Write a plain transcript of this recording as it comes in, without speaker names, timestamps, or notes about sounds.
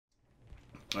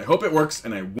I hope it works,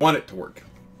 and I want it to work.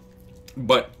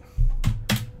 But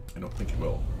I don't think it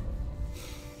will.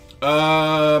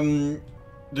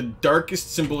 The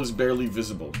darkest symbol is barely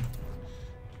visible.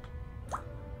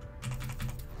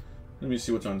 Let me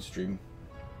see what's on stream.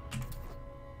 I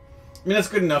mean, that's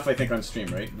good enough, I think, on stream,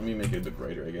 right? Let me make it a bit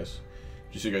brighter, I guess.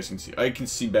 Just so you guys can see. I can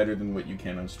see better than what you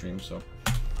can on stream, so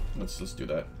let's do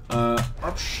that.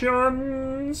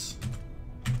 Options.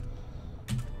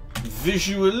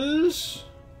 Visuals.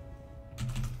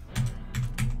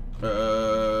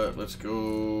 Let's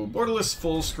go borderless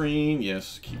full screen.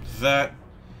 Yes, keep that.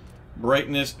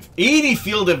 Brightness. 80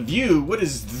 field of view. What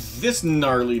is this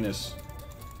gnarliness?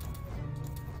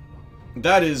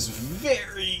 That is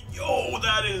very... Oh,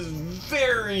 that is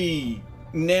very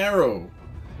narrow.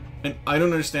 And I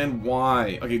don't understand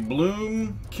why. Okay,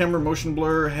 bloom, camera motion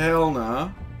blur, hell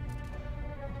nah.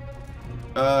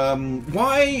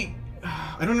 Why...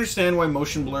 I don't understand why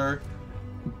motion blur...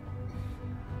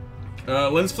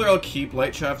 lens flare I'll keep,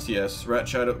 light shafts, yes. Rat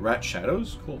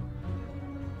shadows? Cool.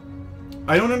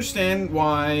 I don't understand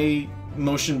why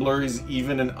motion blur is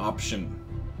even an option.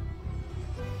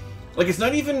 Like, it's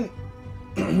not even...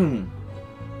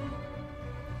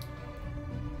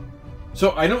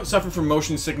 So, I don't suffer from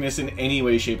motion sickness in any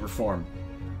way, shape, or form.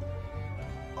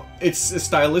 It's a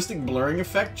stylistic blurring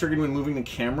effect triggered when moving the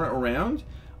camera around.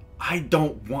 I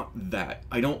don't want that.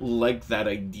 I don't like that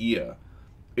idea.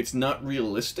 It's not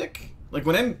realistic. Like,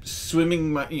 when I'm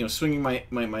swinging my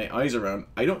eyes around,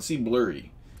 I don't see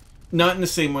blurry. Not in the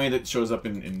same way that shows up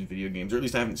in video games, or at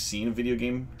least I haven't seen a video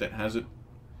game that has it.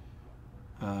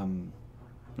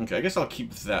 Okay, I guess I'll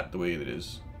keep that the way it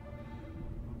is.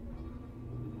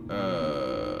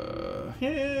 Yeah,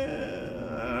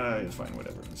 it's fine,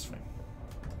 whatever, it's fine.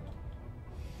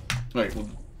 Alright, well,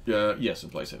 yes,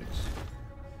 apply settings.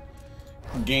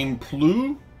 Game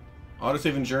Plu?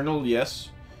 Autosave and journal, yes.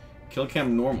 Kill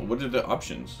cam normal. What are the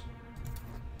options?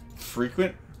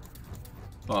 Frequent?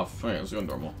 Off. Alright, let's go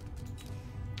normal.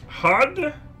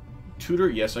 HUD? Tutor?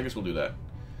 Yes, I guess we'll do that.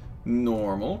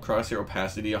 Normal. Crosshair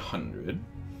opacity 100.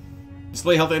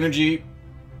 Display health energy.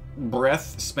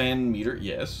 Breath span meter.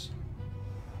 Yes.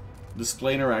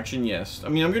 Display interaction. Yes. I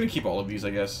mean, I'm going to keep all of these, I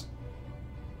guess.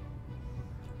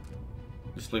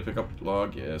 Display pickup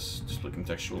log. Yes. Display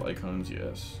contextual icons.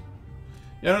 Yes.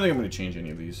 Yeah, I don't think I'm going to change any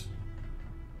of these.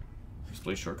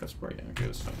 Display shortcuts bar. Yeah, okay,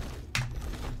 that's fine.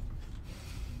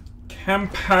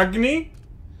 Campagni?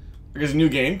 I guess a new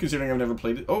game, considering I've never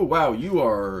played it. Oh, wow, you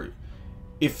are...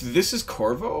 If this is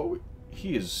Corvo,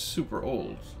 he is super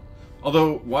old.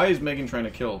 Although, why is Megan trying to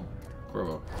kill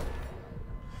Corvo?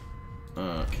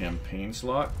 Campaign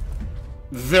slot.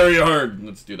 Very hard.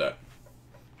 Let's do that.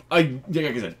 Like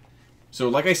I said. So,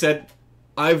 like I said,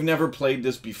 I've never played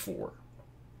this before.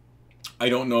 I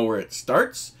don't know where it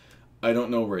starts. I don't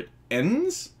know where it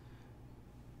ends.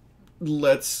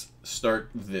 Let's start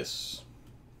this.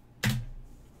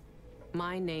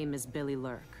 My name is Billy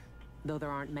Lurk, though there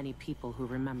aren't many people who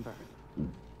remember.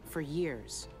 For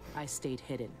years, I stayed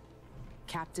hidden.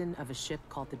 Captain of a ship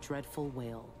called the Dreadful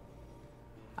Whale.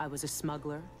 I was a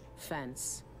smuggler,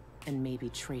 fence, and maybe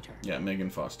traitor. Yeah, Megan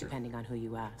Foster. Depending on who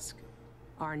you ask.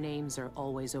 Our names are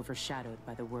always overshadowed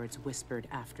by the words whispered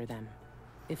after them.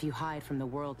 If you hide from the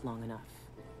world long enough,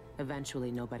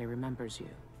 eventually nobody remembers you.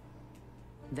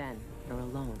 Then you're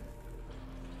alone,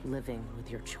 living with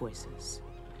your choices.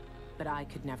 But I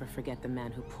could never forget the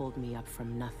man who pulled me up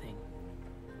from nothing.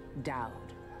 Daud,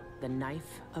 the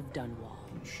Knife of Dunwall.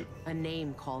 A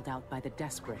name called out by the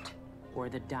desperate, or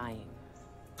the dying.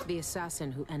 The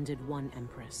assassin who ended one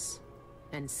empress,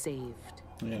 and saved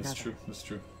another. Yeah, that's true, that's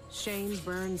true. Shame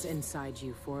burns inside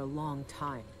you for a long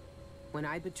time. When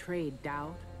I betrayed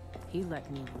Daud, he let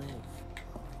me live.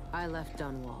 I left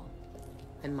Dunwall,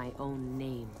 and my own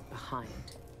name behind.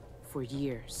 For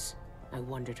years, I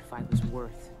wondered if I was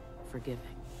worth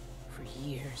forgiving. For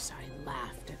years, I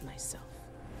laughed at myself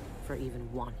for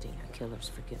even wanting a killer's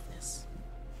forgiveness.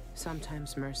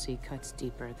 Sometimes mercy cuts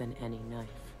deeper than any knife.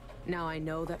 Now I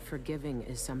know that forgiving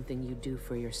is something you do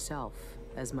for yourself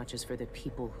as much as for the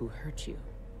people who hurt you.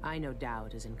 I know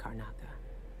Daud is in Karnatha,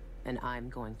 and I'm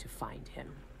going to find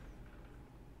him.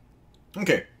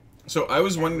 Okay, so I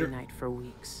was wondering... Every night for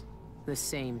weeks, the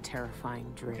same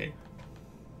terrifying dream. Okay.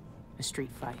 A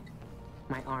street fight,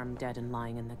 my arm dead and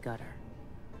lying in the gutter,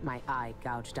 my eye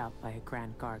gouged out by a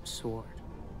Grand Guard sword.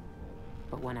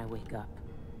 But when I wake up,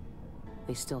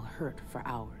 they still hurt for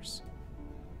hours.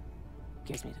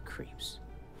 Gives me the creeps.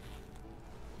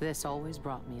 This always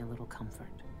brought me a little comfort.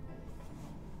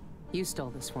 You stole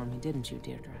this for me, didn't you,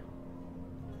 Deirdre?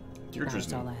 Deirdre's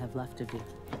That's all I have left of you.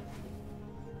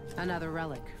 Another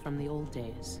relic from the old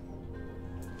days.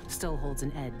 Still holds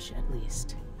an edge, at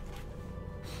least.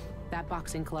 That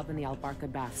boxing club in the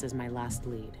Albarca Baths is my last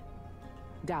lead.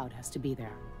 Daud has to be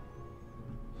there.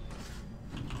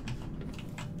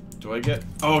 Do I get...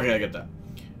 Oh, okay, I get that.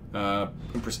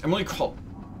 Empress Emily called...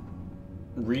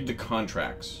 Read the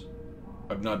contracts.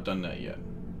 I've not done that yet.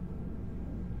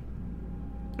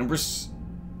 Empress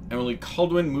Emily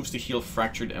Caldwin moves to heal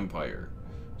Fractured Empire.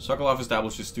 Sokolov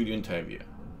establishes studio in Tivia.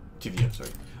 Tivia, sorry.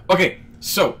 Okay,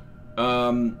 so...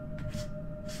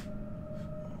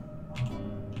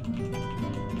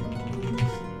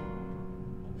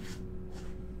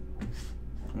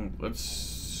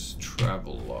 Let's...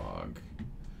 Travel log.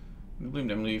 I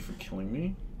blamed Emily for killing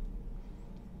me.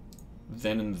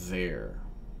 Then and there.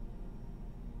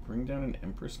 Bring down an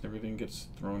Empress and everything gets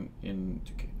thrown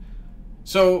into...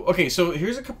 So, okay, so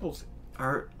here's a couple...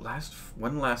 Our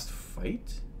one last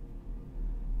fight?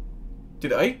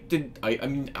 I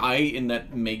mean, in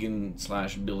that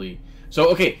Megan/Billy. So,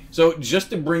 okay, so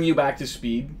just to bring you back to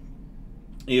speed,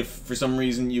 if for some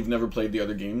reason you've never played the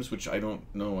other games, which I don't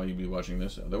know why you'd be watching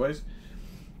this otherwise.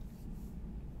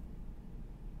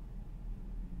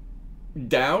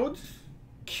 Daud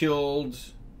killed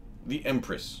the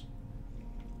Empress.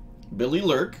 Billy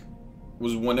Lurk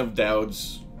was one of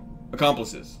Daud's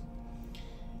accomplices.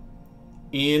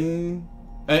 In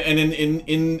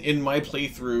my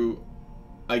playthrough,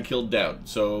 I killed Daud.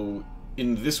 So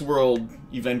in this world,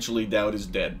 eventually Daud is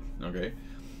dead. Okay.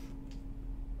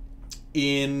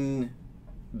 In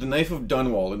the Knife of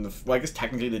Dunwall, well, I guess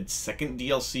technically the second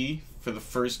DLC for the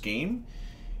first game,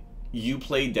 you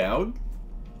play Daud,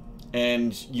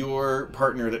 and your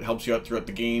partner that helps you out throughout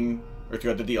the game or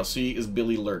throughout the DLC is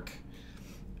Billy Lurk.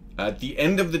 At the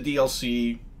end of the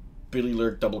DLC, Billy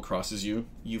Lurk double crosses you.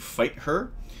 You fight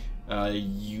her.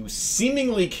 You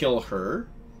seemingly kill her.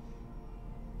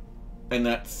 And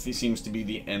that seems to be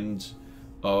the end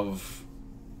of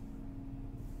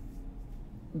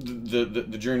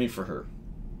the journey for her.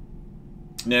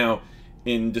 Now,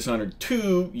 in Dishonored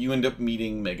 2, you end up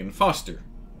meeting Megan Foster,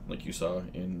 like you saw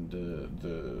in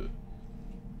the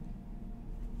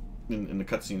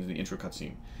cutscenes, the intro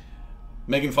cutscene.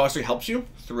 Megan Foster helps you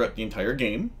throughout the entire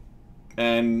game,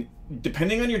 and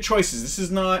depending on your choices, this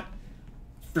is not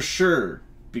for sure.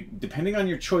 Depending on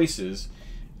your choices,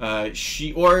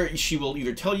 she will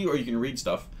either tell you or you can read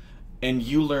stuff, and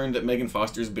you learn that Megan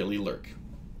Foster is Billy Lurk.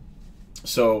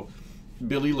 So,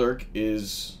 Billy Lurk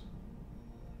is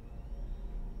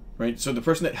right. So the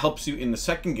person that helps you in the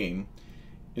second game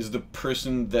is the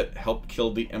person that helped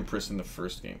kill the Empress in the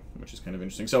first game, which is kind of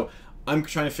interesting. So I'm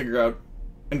trying to figure out,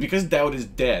 and because Daud is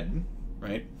dead,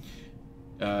 right?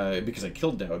 Because I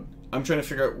killed Daud, I'm trying to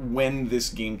figure out when this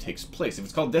game takes place. If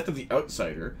it's called Death of the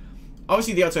Outsider,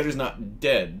 obviously the Outsider's not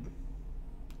dead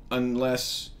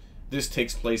unless this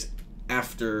takes place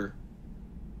after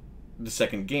the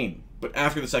second game. But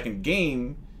after the second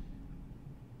game,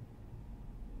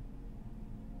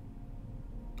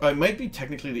 it might be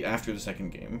technically after the second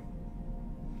game,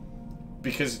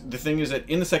 because the thing is that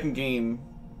in the second game,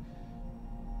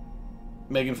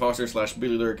 Megan Foster /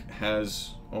 Billy Lurk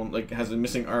has a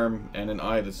missing arm and an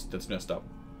eye that's messed up,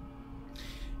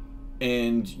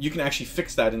 and you can actually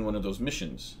fix that in one of those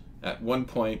missions. At one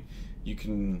point, you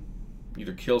can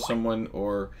either kill someone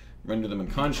or render them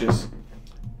unconscious,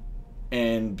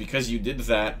 and because you did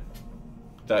that,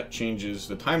 that changes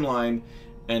the timeline,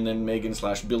 and then Megan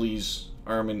 / Billy's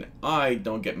arm and eye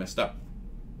don't get messed up.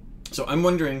 So I'm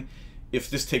wondering if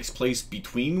this takes place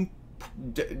between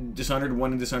Dishonored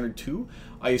 1 and Dishonored 2.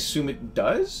 I assume it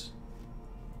does,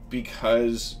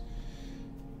 because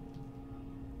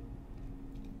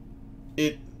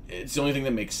it's the only thing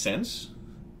that makes sense,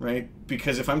 right?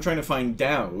 Because if I'm trying to find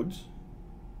Daud,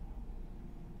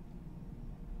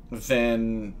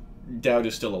 then Daud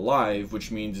is still alive,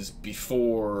 which means it's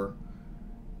before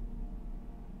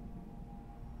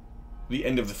the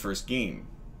end of the first game.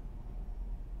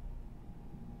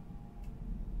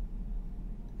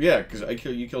 Yeah, because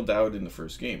you killed Daud in the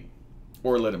first game,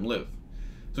 or let him live.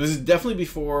 So this is definitely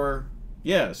before.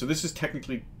 Yeah, so this is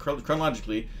technically,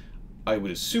 chronologically, I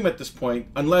would assume at this point,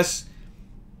 unless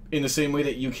in the same way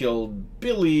that you killed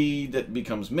Billy, that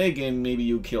becomes Megan, maybe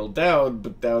you killed Daud,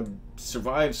 but Daud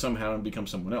survives somehow and becomes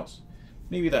someone else.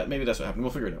 Maybe that's what happened.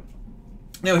 We'll figure it out.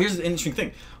 Now, here's the interesting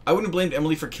thing. I wouldn't have blamed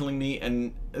Emily for killing me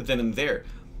and then and there.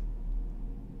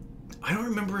 I don't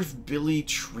remember if Billy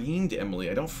trained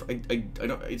Emily. I don't.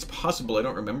 It's possible. I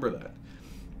don't remember that.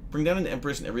 Bring down an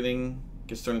Empress and everything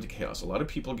gets thrown into chaos. A lot of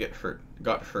people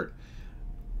got hurt.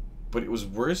 But it was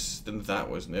worse than that,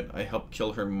 wasn't it? I helped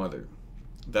kill her mother.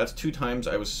 That's 2 times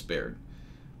I was spared.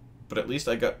 But at least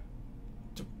I got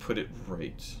to put it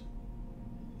right.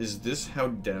 is this how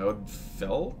Daud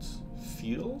feels?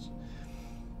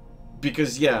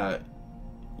 Because, yeah,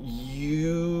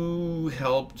 you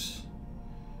helped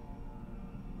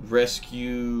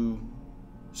rescue...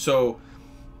 So,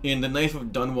 in the Knife of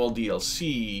Dunwall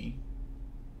DLC...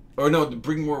 Or no, the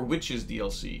Bring More Witches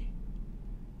DLC.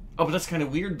 Oh, but that's kind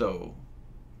of weird, though.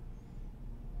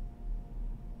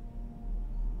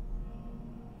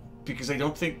 Because I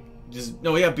don't think...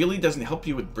 No, yeah, Billy doesn't help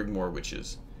you with Bring More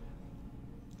Witches.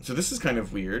 So this is kind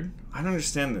of weird. I don't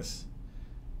understand this.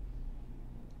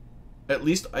 At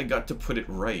least I got to put it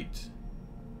right.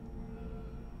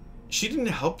 She didn't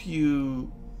help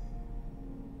you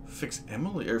fix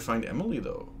Emily, or find Emily,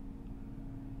 though.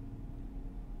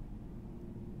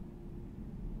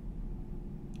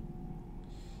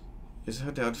 Is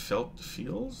how Daud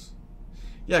feels?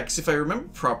 Yeah, because if I remember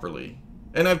properly,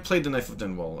 and I've played the Knife of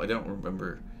Dunwall, I don't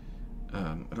remember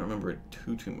it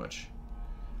too much.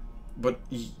 But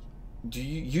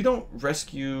you don't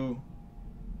rescue?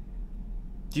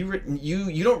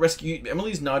 You don't rescue?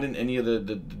 Emily's not in any of the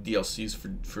DLCs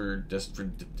for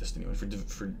Destiny,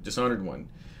 for Dishonored 1.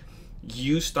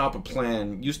 You stop a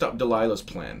plan. You stop Delilah's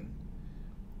plan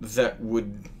that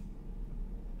would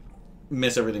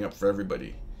mess everything up for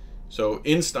everybody. So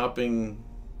in stopping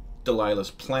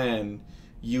Delilah's plan,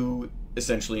 you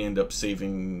essentially end up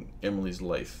saving Emily's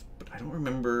life. But I don't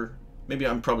remember. Maybe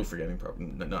I'm probably forgetting,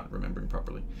 not remembering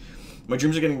properly. My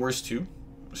dreams are getting worse too,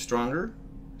 stronger.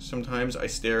 Sometimes I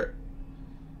stare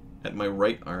at my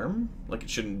right arm like it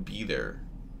shouldn't be there,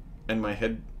 and my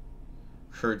head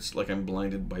hurts like I'm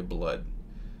blinded by blood.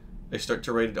 I start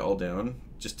to write it all down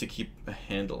just to keep a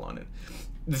handle on it.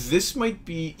 This might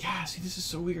be... Yeah, see, this is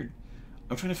so weird.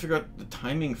 I'm trying to figure out the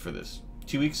timing for this.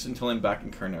 2 weeks until I'm back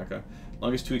in Karnaca.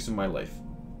 Longest 2 weeks of my life.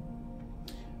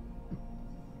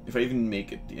 If I even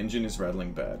make it, the engine is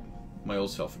rattling bad. My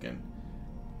old self again.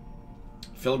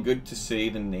 Felt good to say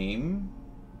the name,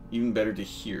 even better to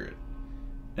hear it.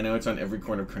 And now it's on every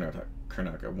corner of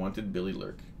Karnaca. Wanted Billy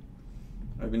Lurk.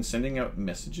 I've been sending out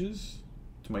messages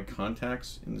to my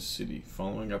contacts in the city,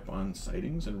 following up on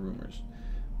sightings and rumors,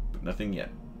 but nothing yet.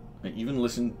 I even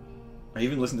listen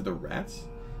to the rats.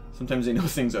 Sometimes they know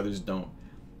things others don't,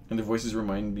 and their voices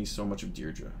remind me so much of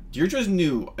Deirdre. Deirdre's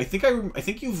new. I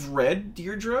think you've read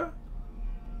Deirdre.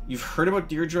 You've heard about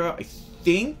Deirdre. I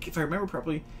think, if I remember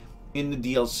properly, in the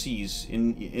DLCs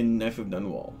in Knife of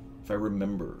Dunwall, if I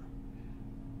remember,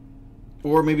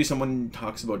 or maybe someone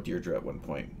talks about Deirdre at one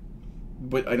point.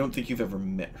 But I don't think you've ever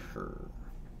met her,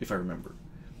 if I remember.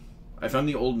 I found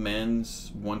the old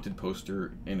man's wanted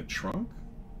poster in a trunk.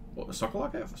 Well,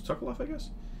 Sokolov, I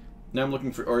guess? Now I'm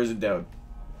looking for... Or is it Daud?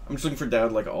 I'm just looking for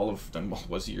Daud like all of Dunwall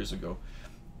was years ago.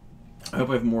 I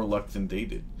hope I have more luck than they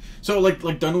did. So, like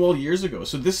Dunwall years ago.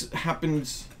 So this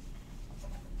happens...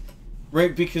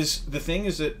 Right, because the thing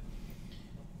is that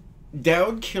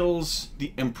Daud kills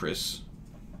the Empress.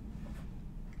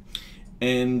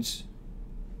 And...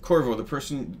 Corvo,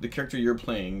 the character you're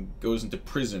playing, goes into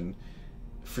prison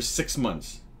for 6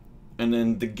 months, and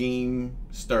then the game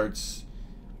starts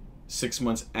 6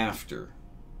 months after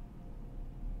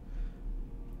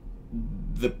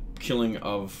the killing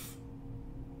of.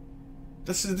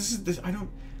 This I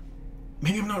don't.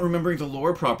 Maybe I'm not remembering the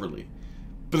lore properly,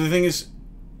 but the thing is,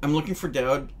 I'm looking for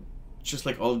Daud, just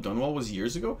like all of Dunwall was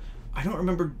years ago. I don't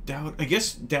remember Daud. I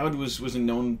guess Daud was a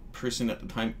known person at the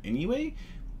time anyway.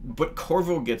 But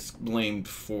Corvo gets blamed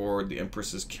for the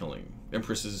Empress's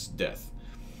death.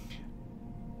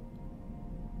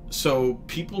 So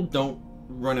people don't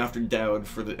run after Daud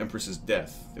for the Empress's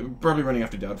death. They're probably running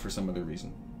after Daud for some other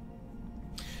reason.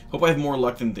 Hope I have more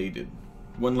luck than they did.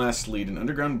 One last lead, an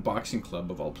underground boxing club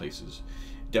of all places.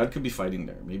 Daud could be fighting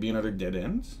there. Maybe another dead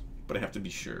end, but I have to be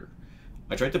sure.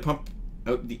 I tried to pump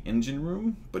out the engine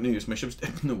room, but no use. My ship's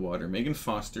dead in the water. Megan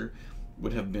Foster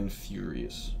would have been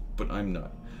furious, but I'm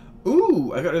not.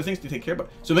 Ooh, I got other things to take care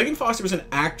about. So Megan Foster was an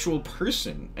actual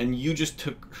person, and you just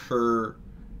took her...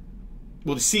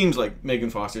 Well, it seems like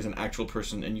Megan Foster is an actual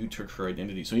person, and you took her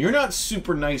identity. So you're not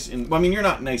super nice in... Well, I mean, you're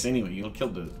not nice anyway. You'll kill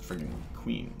the friggin'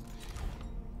 queen.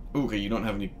 Ooh, okay, you don't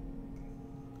have any...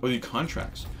 Oh, you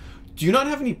contracts. Do you not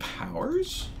have any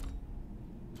powers?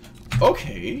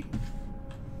 Okay.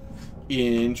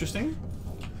 Interesting.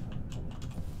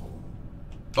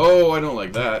 Oh, I don't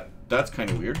like that. That's kind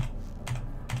of weird.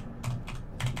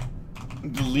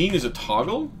 The lean is a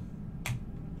toggle?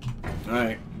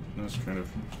 Alright. That's kind of...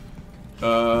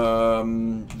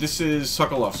 this is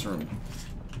Sokolov's room.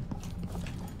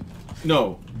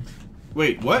 No.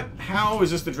 Wait, what? How is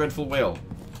this the Dreadful Whale?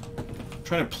 I'm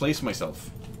trying to place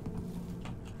myself.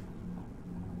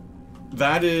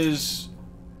 That is...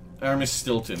 Aramis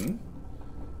Stilton.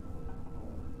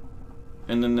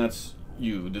 And then that's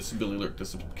you. This is Billy Lurk.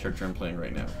 This is the character I'm playing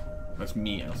right now. That's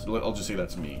me. I'll just say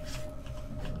that's me.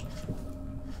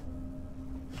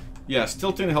 Yeah,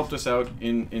 Stilton helped us out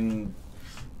in...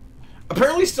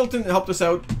 Apparently Stilton helped us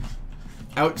out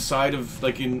outside of,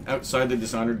 like, outside the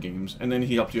Dishonored games, and then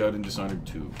he helped you out in Dishonored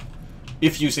 2.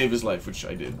 If you save his life, which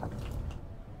I did.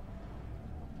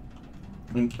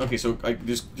 And, okay, so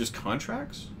just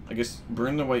contracts? I guess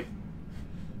burn the white...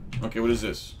 Okay, what is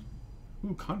this?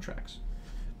 Ooh, contracts.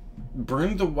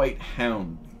 Burn the White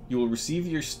Hound. You will receive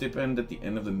your stipend at the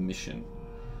end of the mission.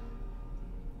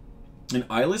 An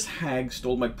eyeless hag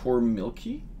stole my poor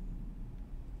Milky?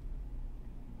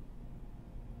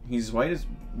 He's white as...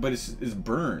 But it's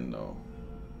burned, though.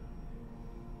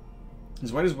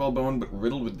 His white is well-boned, but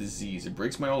riddled with disease. It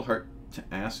breaks my old heart to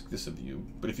ask this of you.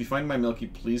 But if you find my Milky,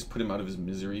 please put him out of his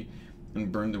misery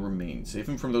and burn the remains. Save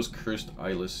him from those cursed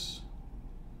eyeless...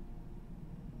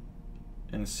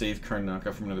 And save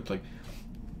Karnaka from another plague.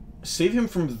 Save him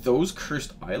from those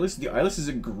cursed eyeless? The eyeless is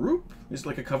a group? Is it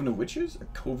like a coven of witches? A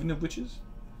coven of witches?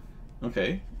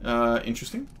 Okay.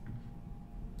 Interesting.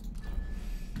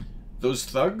 Those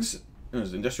thugs? No,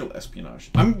 it's industrial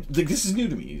espionage. Like, this is new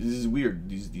to me. This is weird,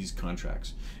 these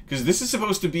contracts. Because this is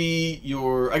supposed to be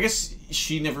your... I guess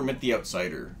she never met the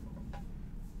outsider.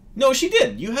 No, she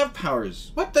did. You have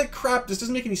powers. What the crap? This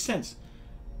doesn't make any sense.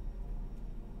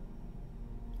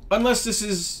 Unless this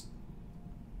is...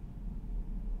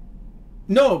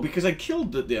 No, because I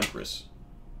killed the Empress.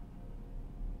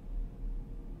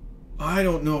 I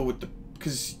don't know what the...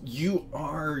 Because you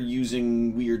are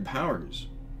using weird powers.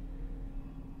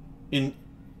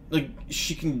 Like,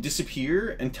 she can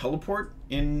disappear and teleport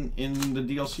in the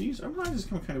DLCs? I'm not just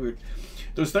kind of weird.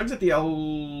 Those thugs at the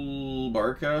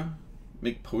Albarca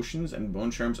make potions and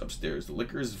bone charms upstairs. The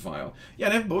liquor is vile. Yeah,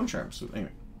 they have bone charms, so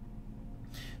anyway.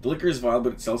 The liquor is vile,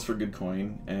 but it sells for good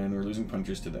coin, and we're losing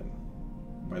punchers to them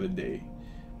by the day.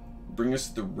 Bring us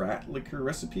the rat liquor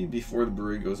recipe before the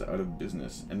brewery goes out of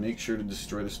business, and make sure to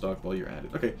destroy the stock while you're at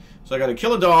it. Okay, so I gotta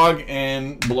kill a dog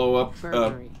and blow up...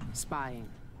 Burglary, spying,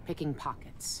 picking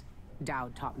pockets.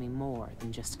 Daud taught me more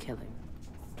than just killing.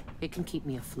 It can keep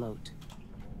me afloat.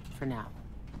 For now.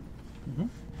 Mm-hmm.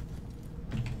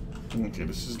 Okay,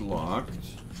 this is locked.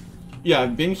 Yeah,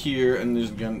 I've been here, and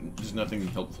there's nothing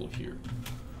helpful here.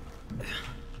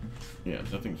 Yeah,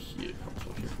 there's nothing here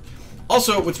helpful here.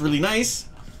 Also, what's really nice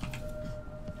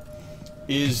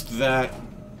is that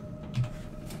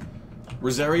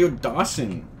Rosario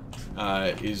Dawson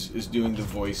is doing the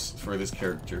voice for this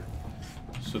character.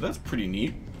 So that's pretty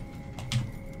neat.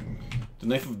 The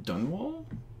Knife of Dunwall?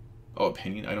 Oh, a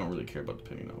penny. I don't really care about the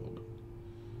penny novel, but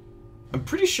I'm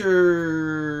pretty sure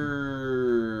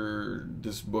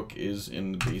this book is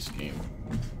in the base game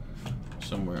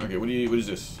somewhere. Okay, what is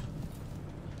this?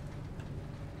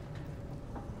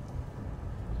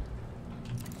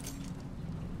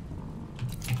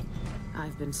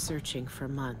 I've been searching for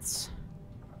months.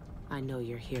 I know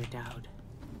you're here, Daud.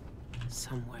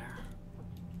 Somewhere.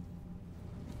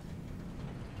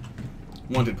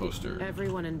 Wanted poster.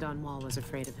 Everyone in Dunwall was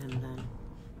afraid of him then,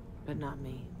 but not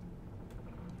me.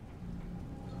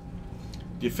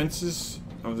 The offenses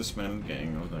of this man and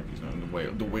gang,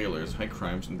 the Whalers, high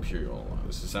crimes, and imperial law.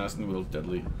 This assassin will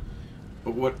deadly.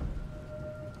 But what?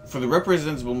 For the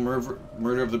reprehensible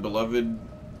murder of the beloved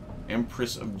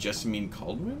Empress of Jessamine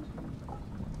Caldwin?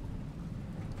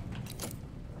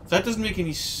 That doesn't make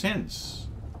any sense.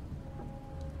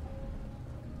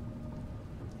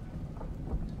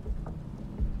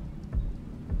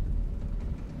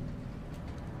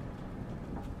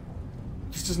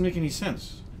 This doesn't make any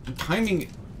sense. The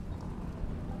timing...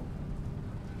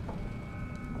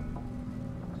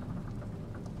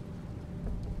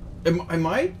 Am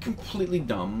I completely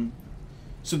dumb?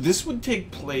 So this would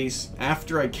take place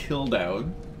after I killed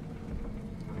Daud.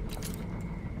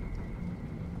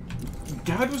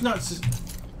 Daud was not...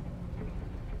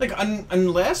 Like,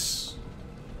 unless...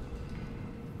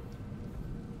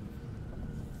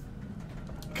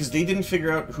 Because they didn't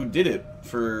figure out who did it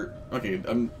for... Okay,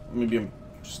 maybe I'm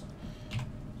just...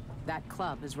 That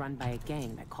club is run by a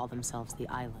gang that call themselves the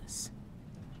Eyeless.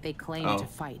 They claim to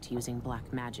fight using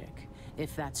black magic.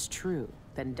 If that's true,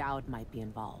 then Daud might be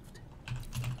involved.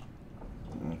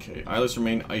 Okay, Eyeless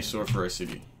remain eyesore for our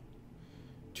city.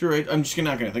 Too right. I'm just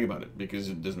not going to think about it because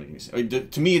it doesn't make any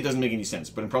sense. To me, it doesn't make any sense,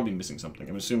 but I'm probably missing something.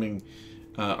 I'm assuming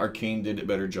Arcane did a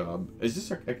better job. Is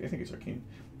this? I think it's Arcane.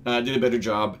 Did a better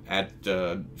job at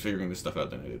figuring this stuff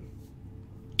out than I did.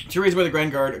 Two raids by the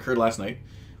Grand Guard occurred last night,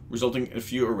 resulting in a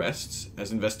few arrests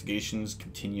as investigations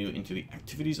continue into the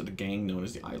activities of the gang known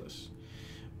as the Eyeless.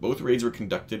 Both raids were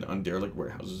conducted on derelict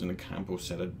warehouses in the Campo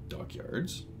Seta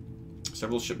dockyards.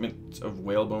 Several shipments of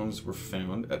whale bones were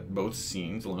found at both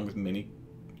scenes, along with many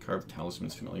carved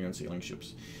talismans familiar on sailing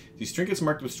ships. These trinkets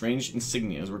marked with strange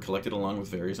insignias were collected along with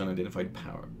various unidentified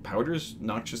powders,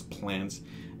 noxious plants,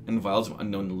 and vials of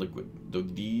unknown liquid, though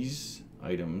these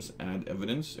items add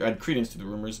credence to the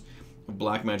rumors of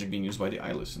black magic being used by the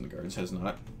eyeless, and the Guards has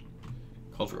not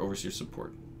called for Overseer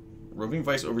support. Roving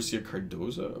Vice Overseer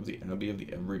Cardoza of the Abbey of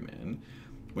the Everyman,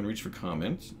 when reached for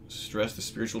comment, stressed the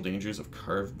spiritual dangers of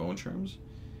carved bone charms,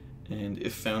 and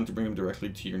if found, to bring them directly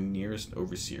to your nearest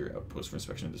Overseer outpost for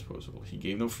inspection and disposal. He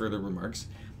gave no further remarks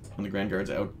on the Grand Guard's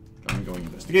ongoing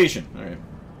investigation. Alright.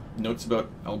 Notes about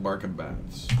Albarca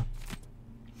Baths.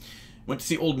 Went to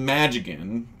see Old Madge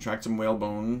again, traded some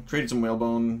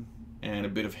whalebone, and a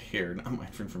bit of hair. Not mine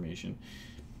for information.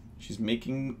 She's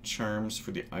making charms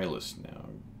for the eyeless now.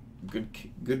 Good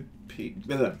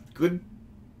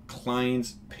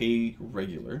clients pay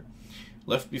regular.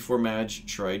 Left before Madge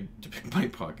tried to pick my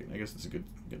pocket. I guess that's a good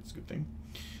thing.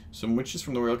 Some witches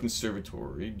from the Royal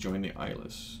Conservatory joined the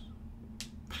eyeless.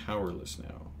 Powerless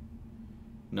now.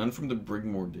 None from the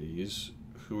Brigmore days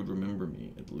who would remember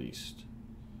me, at least.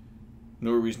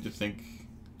 No reason to think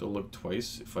they'll look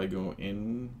twice if I go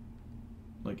in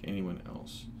like anyone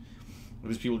else. Are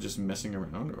these people just messing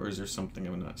around, or is there something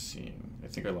I'm not seeing? I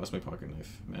think I lost my pocket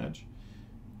knife. Madge?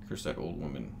 Curse that old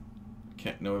woman. I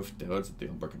can't know if Daud's at the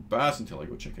Albarca Baths until I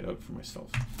go check it out for myself.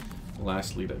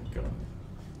 Last lead I've got.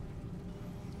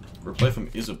 Reply from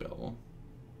Isabel.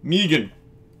 Megan!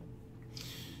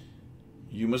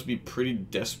 You must be pretty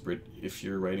desperate if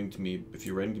you're writing to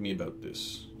me about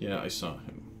this. Yeah, I saw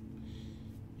him.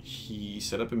 He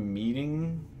set up a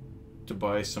meeting to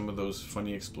buy some of those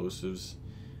funny explosives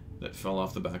that fell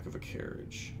off the back of a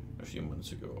carriage a few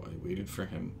months ago. I waited for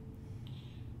him,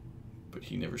 but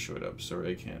he never showed up.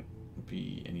 Sorry I can't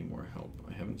be any more help.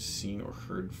 I haven't seen or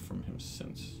heard from him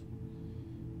since.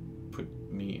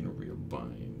 Put me in a real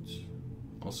bind.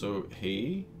 Also,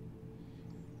 hey,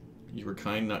 you were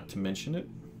kind not to mention it,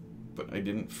 but I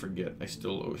didn't forget. I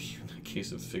still owe you a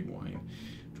case of fig wine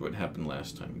for what happened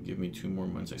last time. Give me 2 more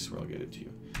months, I swear I'll get it to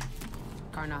you.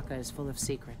 Karnaca is full of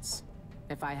secrets.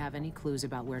 If I have any clues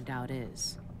about where Daud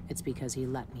is, it's because he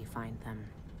let me find them.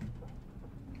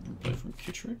 Reply from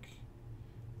Kittrick.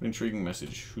 An intriguing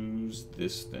message. Who's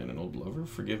this then? An old lover?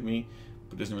 Forgive me,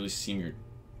 but he doesn't really seem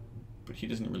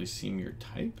your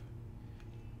type.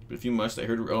 But if you must, I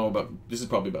heard this is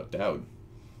probably about Daud.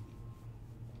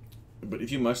 But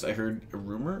if you must, I heard a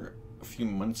rumor a few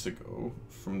months ago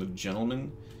from the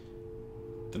gentleman.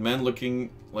 The man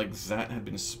looking like that had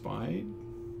been spied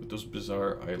with those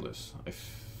bizarre eyeless. I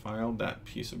filed that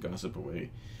piece of gossip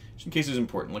away, just in case it's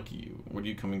important. Lucky you. When are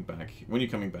you coming back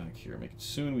here? Make it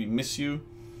soon. We miss you.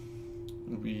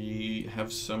 We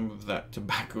have some of that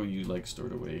tobacco you like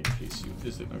stored away in case you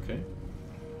visit. Okay.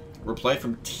 Reply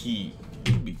from T.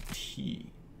 It would be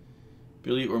T.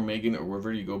 Billy or Megan or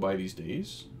wherever you go by these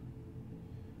days.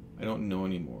 I don't know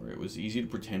anymore. It was easy to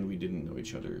pretend we didn't know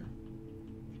each other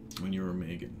when you were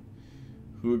Megan.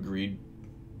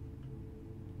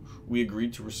 We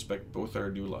agreed to respect both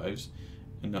our new lives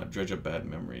and not dredge up bad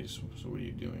memories. So what are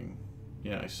you doing?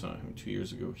 Yeah, I saw him 2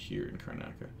 years ago here in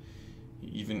Karnaca. He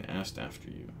even asked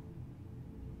after you.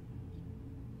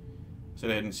 Said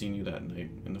I hadn't seen you that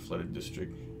night in the flooded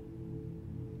district.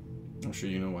 I'm sure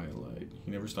you know why I lied.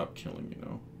 He never stopped killing, you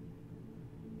know.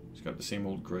 He's got the same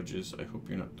old grudges. I hope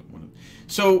you're not the one.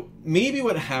 So maybe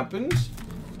what happened,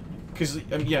 because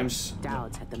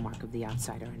Daud's had the mark of the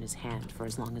outsider in his hand for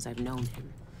as long as I've known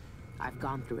him. I've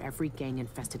gone through every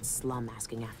gang-infested slum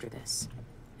asking after this,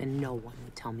 and no one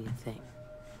would tell me a thing.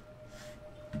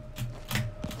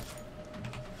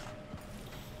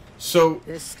 So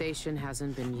this station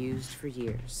hasn't been used for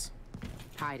years.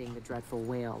 Hiding the dreadful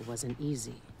whale wasn't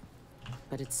easy,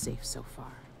 but it's safe so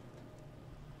far.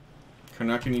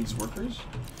 Karnaca needs workers?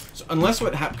 So unless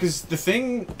what happened, because the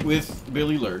thing with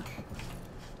Billy Lurk,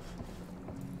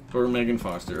 or Megan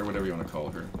Foster, or whatever you want to call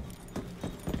her,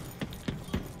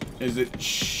 is that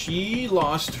she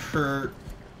lost her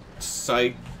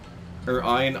sight, her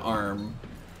eye and arm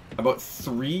about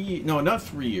not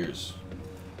 3 years.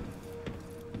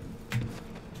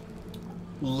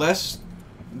 Less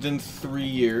than 3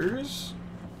 years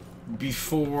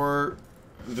before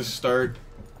the start.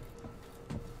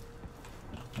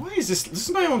 Why is this? This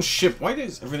is my own ship. Why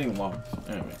is everything locked?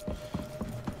 Anyway.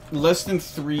 Less than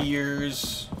 3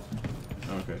 years.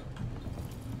 Okay.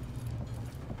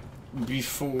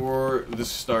 Before the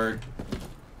start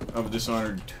of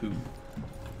Dishonored 2.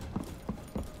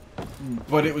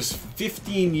 But it was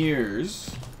 15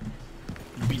 years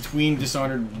between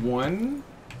Dishonored 1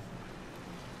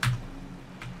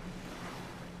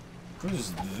 What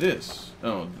is this?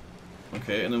 Oh,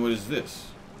 okay, and then what is this?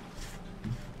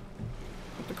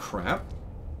 What the crap?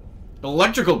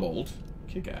 Electrical bolt?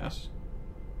 Kick ass.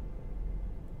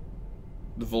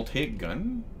 The voltaic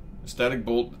gun? A static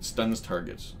bolt that stuns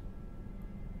targets.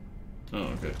 Oh,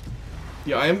 okay.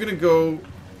 Yeah, I am gonna go...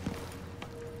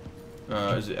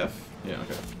 is it F? Yeah,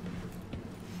 okay.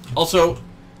 Also,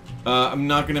 I'm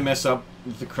not gonna mess up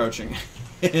with the crouching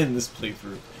in this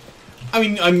playthrough. I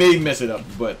mean, I may mess it up,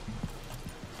 but...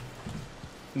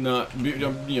 Not, you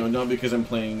know, not because I'm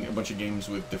playing a bunch of games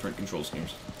with different control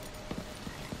schemes.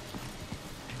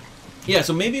 Yeah,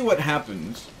 so maybe what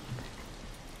happens...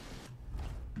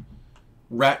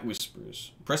 Rat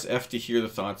whispers. Press F to hear the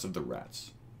thoughts of the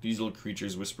rats. These little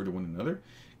creatures whisper to one another,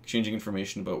 exchanging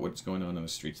information about what's going on the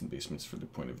streets and basements from their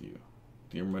point of view.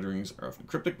 Their mutterings are often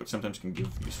cryptic, but sometimes can give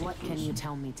useful What clues. can you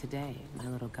tell me today, my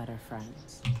little gutter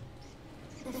friends?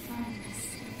 The friend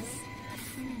listens. The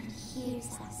friend hears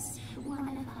us.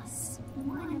 One of us.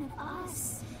 One of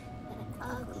us. But an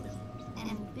ugly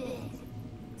and big.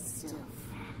 Still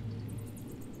friend.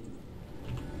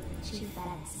 She fed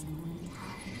us in many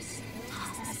times.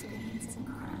 Taught us gains and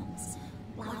crimes.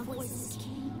 Loud voices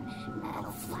came.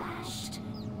 Metal flashed.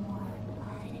 More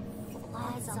blood.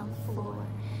 Flies on the floor.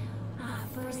 Our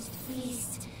first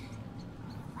feast.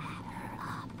 Wrap her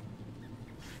up.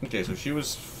 Okay, so she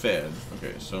was fed.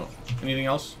 Okay, so anything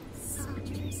else?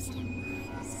 Soldiers and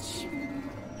murderers chew.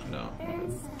 No.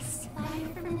 Burns us, fire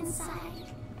from inside.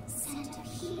 Scent of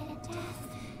heat and death.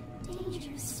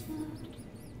 Dangerous food.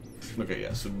 Okay,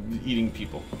 yeah, so eating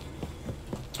people.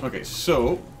 Okay,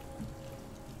 so...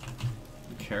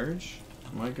 The carriage?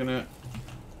 Am I gonna...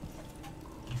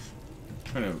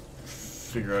 trying to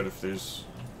figure out if there's...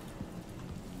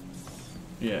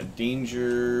 Yeah,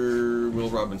 danger... Will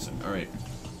Robinson, alright.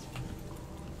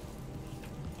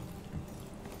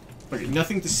 Okay,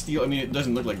 nothing to steal. I mean, it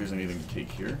doesn't look like there's anything to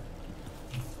take here.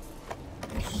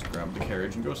 Let's just grab the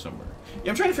carriage and go somewhere. Yeah,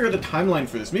 I'm trying to figure out the timeline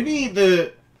for this. Maybe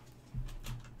the...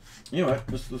 You know what?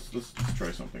 Let's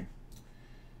try something.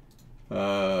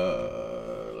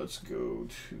 Let's go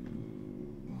to...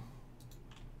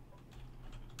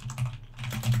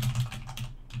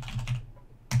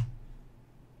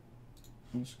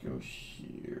 Let's go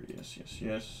here. Yes, yes,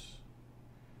 yes.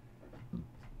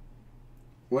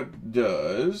 What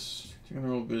does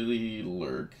vulnerability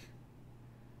lurk?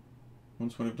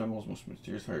 Once one of Dunwall's most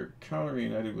mysterious hired cavalry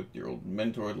united with your old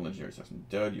mentor, the legendary assassin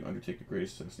Daud, you undertake the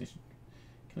greatest assassination,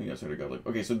 killing the outsider godlike.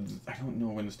 Okay, so I don't know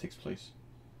when this takes place.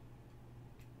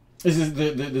 This is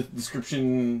the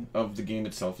description of the game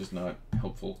itself is not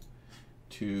helpful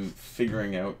to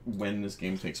figuring out when this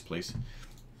game takes place.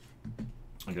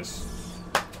 I guess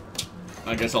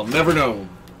I'll never know.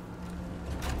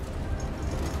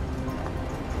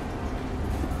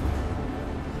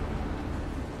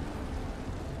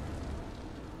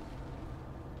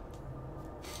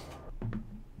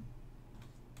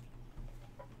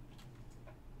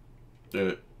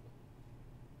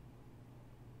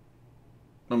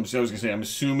 I was gonna say, I'm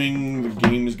assuming the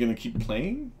game is gonna keep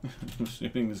playing. I'm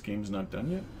assuming this game's not done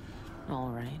yet. All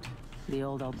right. The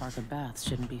old Albarca Baths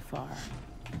shouldn't be far.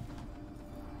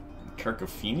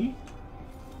 Carcofini?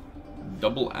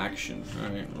 Double action.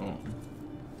 Alright, well.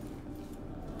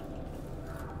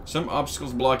 Some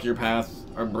obstacles block your path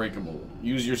are breakable.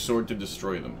 Use your sword to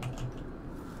destroy them.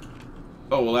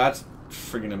 Oh, well that's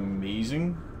friggin'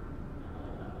 amazing.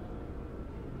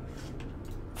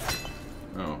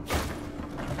 Oh.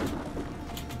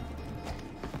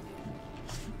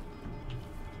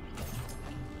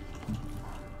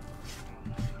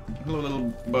 Hello,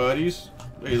 little buddies.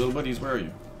 Hey, little buddies, where are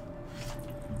you?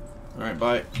 Alright,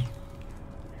 bye.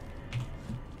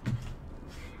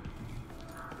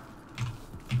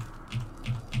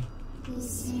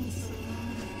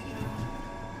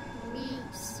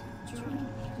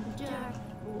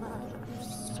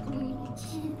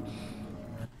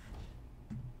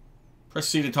 Press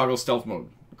C to toggle stealth mode.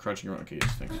 Crouching around. Okay,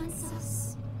 yes, thanks.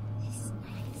 This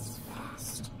night is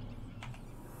fast.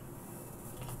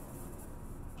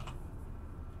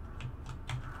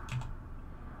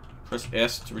 Press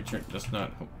S to return. That's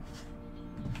not. Oh.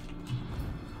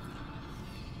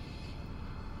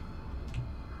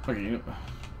 Okay, you know.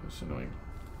 That's annoying.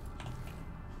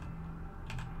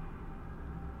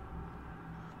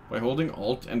 By holding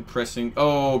Alt and pressing.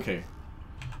 Oh, okay.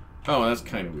 Oh, that's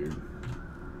kind of weird.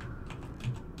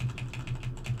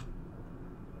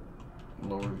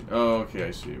 Lower. Oh, okay,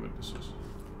 I see what this is.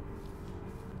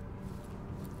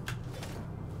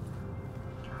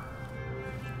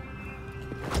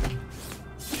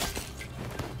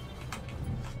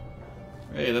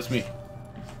 Hey, that's me.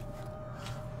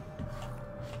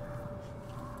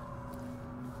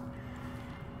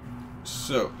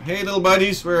 So, hey little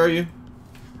buddies, where are you?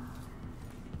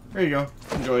 There you go.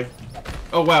 Enjoy.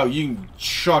 Oh wow, you can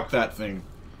chuck that thing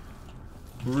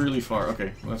really far.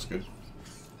 Okay, well, that's good.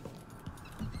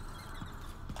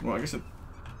 Well, I guess at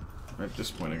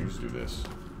this point I can just do this.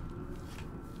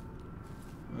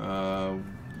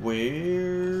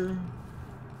 Where?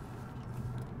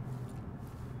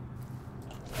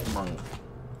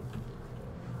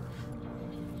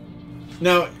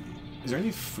 Now, is there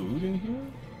any food in here?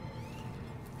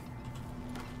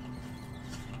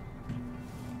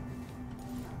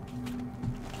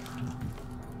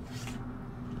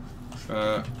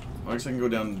 I guess I can go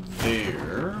down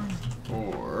there,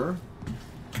 or...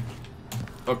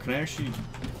 Oh, can I actually...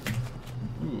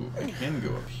 Ooh, I can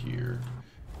go up here.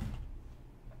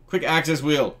 Quick access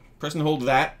wheel. Press and hold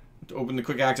that to open the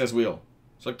quick access wheel.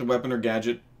 Select the weapon or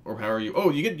gadget, or power you... Oh,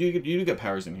 you do get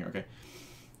powers in here, okay.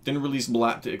 Then release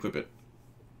blat to equip it.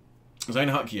 Design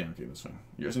hotkey, yeah, okay, that's fine.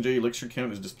 Your S&J elixir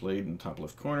count is displayed in the top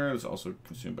left corner. It's also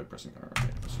consumed by pressing R,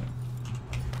 okay, that's fine.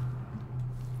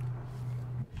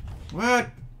 What?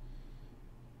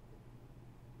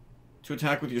 To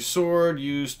attack with your sword, to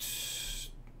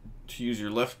use your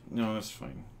left... No, that's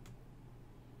fine.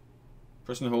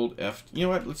 Press and hold F. You know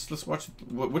what? Let's watch...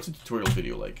 What's the tutorial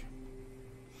video like?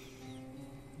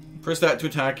 Press that to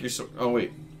attack your sword... Oh,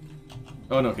 wait.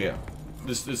 Oh, no, okay, yeah.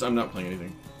 This... I'm not playing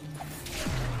anything.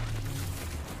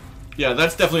 Yeah,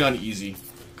 that's definitely on easy.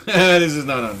 This is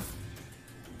not on...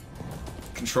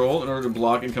 Control in order to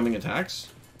block incoming attacks.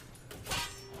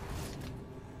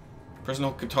 Press and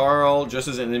hold Katarl just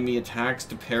as an enemy attacks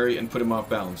to parry and put him off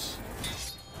balance.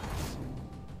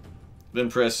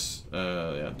 Then press,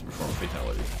 yeah, to perform a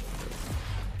fatality.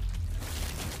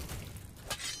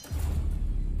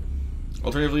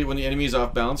 Alternatively, when the enemy is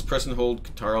off balance, press and hold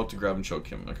Katarl to grab and choke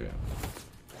him. Okay.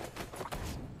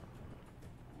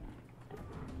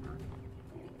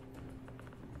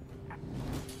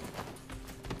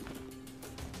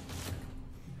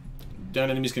 Down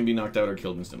enemies can be knocked out or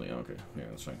killed instantly. Oh, okay, yeah,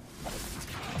 that's fine.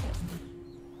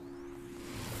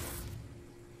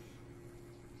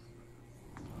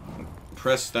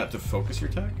 Press that to focus your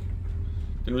attack.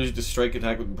 Then release the strike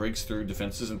attack that breaks through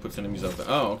defenses and puts enemies out.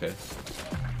 Oh, okay.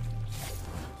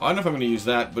 I don't know if I'm going to use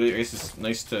that, but I guess it's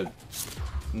nice to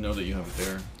know that you have it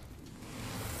there.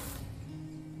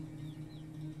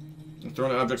 And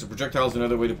throwing objects or projectiles is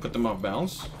another way to put them off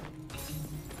balance.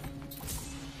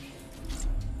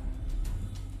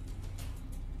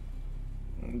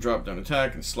 Drop down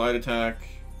attack and slide attack.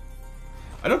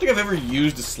 I don't think I've ever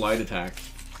used a slide attack.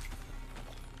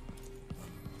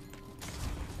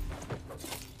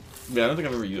 Yeah, I don't think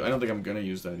I've ever used. I don't think I'm gonna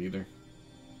use that either.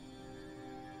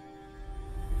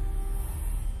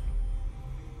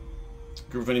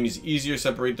 Group of enemies easier.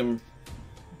 Separate them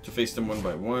to face them one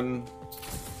by one.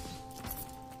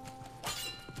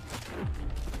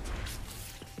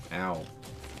 Ow.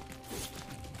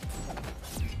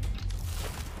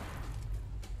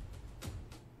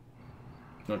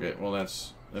 Okay, well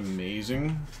that's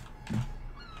amazing.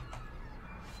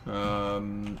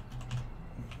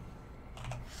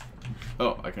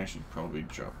 Oh, I can actually probably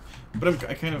drop. But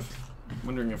I kind of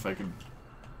wondering if I could...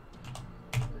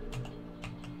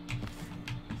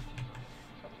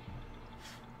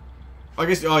 I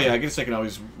guess, oh yeah, I guess I can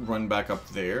always run back up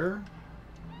there.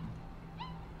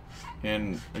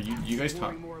 And are you guys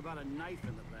talking?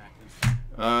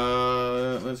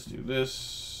 Let's do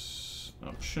this.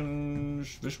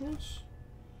 Options, visuals.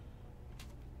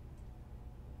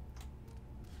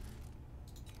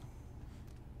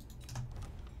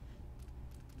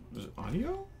 Is it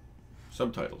audio?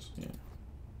 Subtitles, yeah.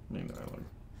 Main dialogue.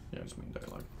 Yeah, just main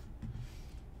dialogue.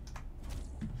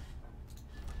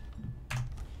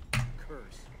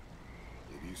 Curse.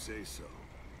 If you say so.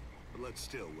 But let's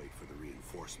still wait for the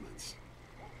reinforcements.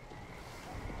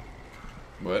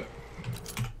 What?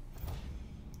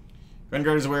 Grand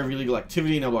Guard is aware of illegal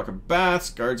activity, now block of bats.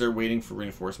 Guards are waiting for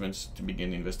reinforcements to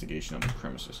begin the investigation on the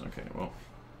premises. Okay, well.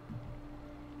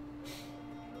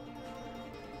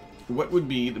 What would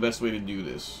be the best way to do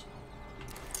this?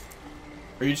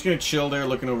 Are you just gonna chill there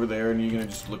looking over there and you're gonna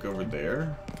just look over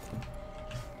there?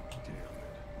 Damn it.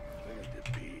 I had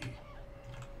to pee.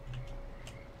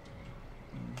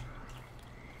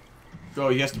 Oh,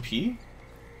 he has to pee?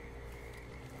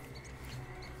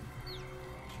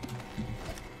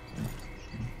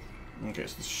 Okay,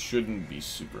 so this shouldn't be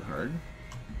super hard.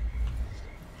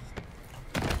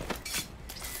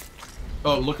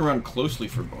 Oh, look around closely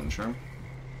for bone charm.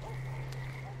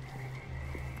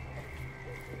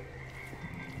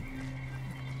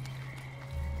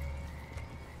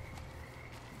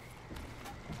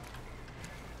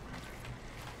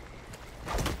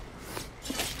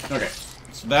 Okay,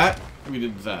 so that, we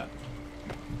did that.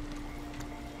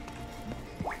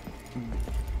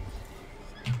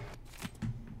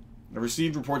 I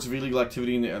received reports of illegal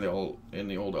activity in the old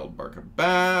Albarca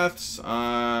baths,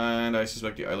 and I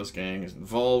suspect the Eyeless gang is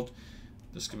involved.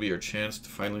 This could be our chance to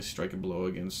finally strike a blow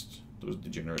against those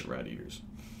degenerate rat eaters.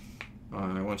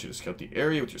 I want you to scout the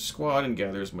area with your squad and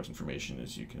gather as much information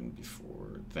as you can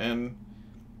before then.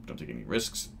 Don't take any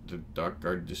risks. The Dock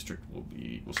Guard district will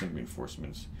send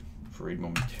reinforcements for raid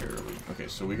momentarily. Okay,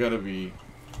 so we gotta be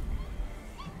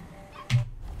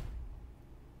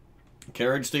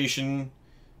carriage station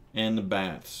and the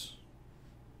baths.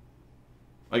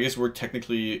 I guess we're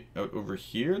technically out over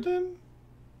here then?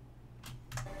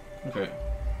 Okay.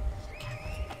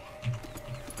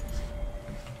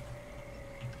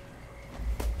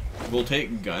 We'll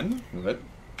take gun. What?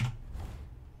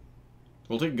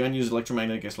 We'll take gun, use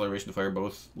electromagnetic acceleration to fire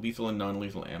both lethal and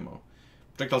non-lethal ammo.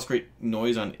 Projectiles create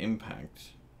noise on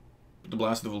impact, but the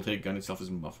blast of the voltaic gun itself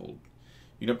is muffled.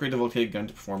 You can upgrade the voltaic gun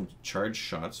to perform charged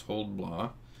shots, hold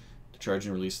blah, to charge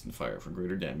and release and fire for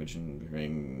greater damage and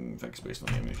varying effects based on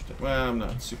the ammunition type. Well, I'm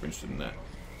not super interested in that.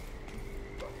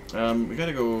 We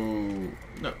gotta go...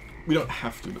 No, we don't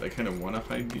have to, but I kind of want to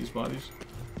hide these bodies.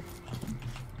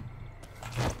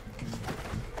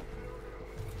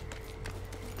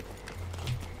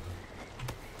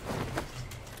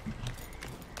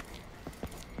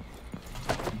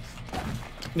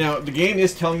 Now, the game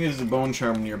is telling you there's a bone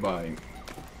charm nearby.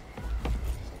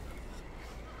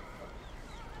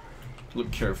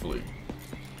 Look carefully.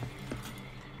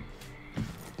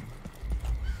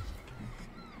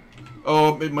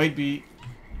 Oh, it might be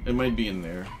in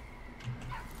there.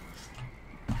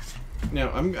 Now,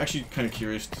 I'm actually kind of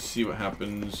curious to see what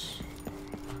happens.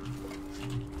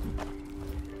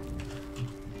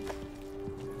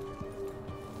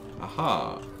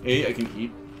 Aha. A, I can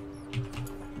eat.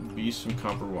 B, some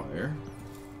copper wire.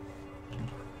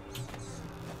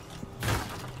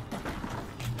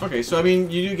 Okay, so I mean,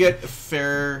 you do get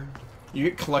you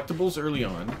get collectibles early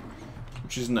on,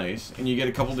 which is nice, and you get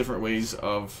a couple different ways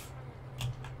of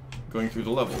going through the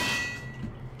level,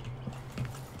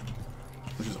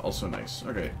 which is also nice.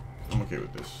 Okay, I'm okay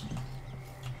with this.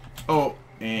 Oh,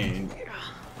 and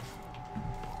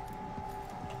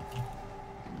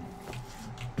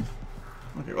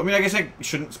okay, well, I mean, I guess I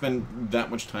shouldn't spend that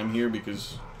much time here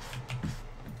because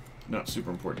not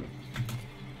super important.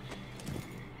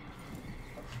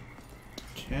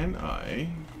 Can I...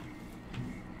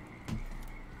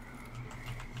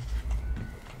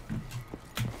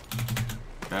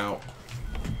 Ow.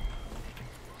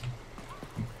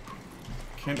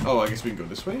 Oh, I guess we can go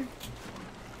this way?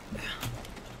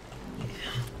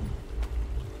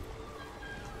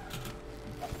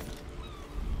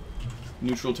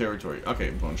 Neutral territory. Okay,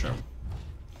 bone charm.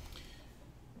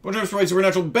 Bone charms provide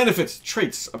supernatural benefits,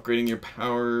 traits, upgrading your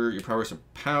powers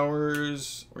of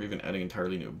powers, or even adding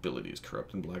entirely new abilities.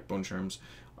 Corrupt and black bone charms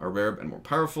are rare and more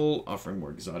powerful, offering more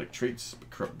exotic traits, but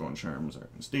corrupt bone charms are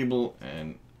unstable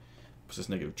and possess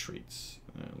negative traits.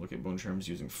 Look at bone charms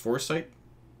using foresight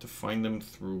to find them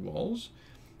through walls,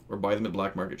 or buy them at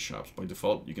black market shops. By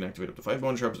default, you can activate up to 5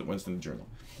 bone charms at once in the journal.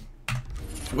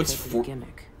 What's for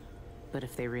gimmick? But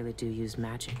if they really do use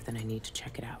magic, then I need to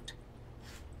check it out.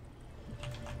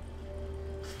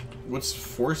 What's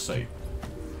foresight?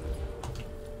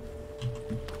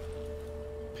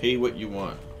 Pay what you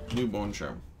want. New bone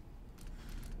charm.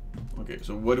 Okay,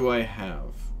 so what do I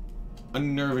have?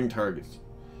 Unnerving targets.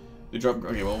 They drop...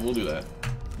 Okay, well, we'll do that.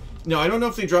 Now, I don't know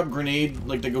if they drop grenade,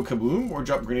 like they go kaboom, or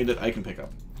drop grenade that I can pick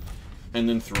up. And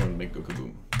then throw and make go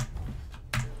kaboom.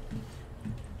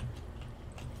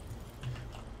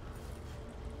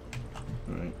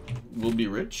 Alright. We'll be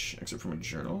rich, except from a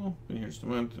journal. Been here just a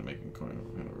month, and making coin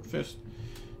hand over fist.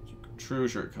 True,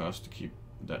 sure it costs to keep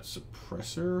that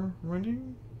suppressor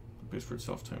running. It pays for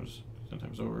itself 10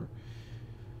 times over.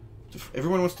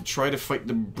 Everyone wants to try to fight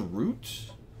the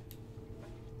brute.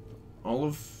 All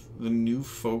of the new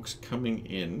folks coming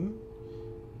in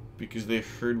because they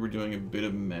heard we're doing a bit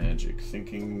of magic,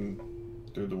 thinking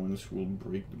they're the ones who will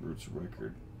break the brute's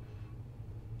record.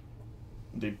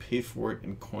 They pay for it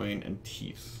in coin and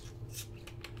teeth.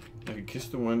 I could kiss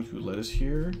the one who led us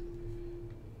here.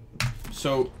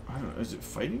 So, I don't know, is it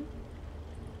fighting?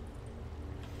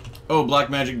 Oh,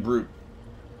 black magic brute.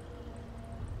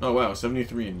 Oh wow,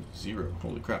 73 and 0.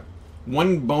 Holy crap.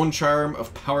 1 bone charm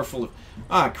of powerful...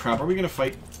 Ah, crap. Are we going to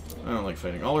fight? I don't like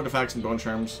fighting. All artifacts and bone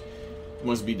charms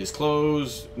must be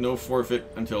disclosed. No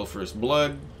forfeit until first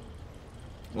blood.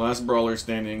 Last brawler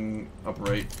standing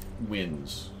upright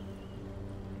wins.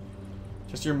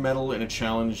 Test your mettle in a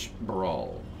challenge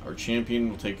brawl. Our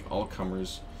champion will take all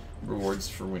comers Rewards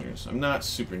for winners. I'm not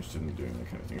super interested in doing that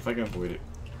kind of thing. If I can avoid it.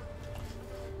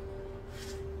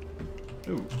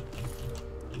 Ooh.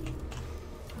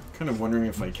 Kind of wondering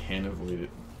if I can avoid it.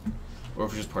 Or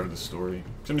if it's just part of the story.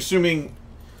 Because I'm assuming...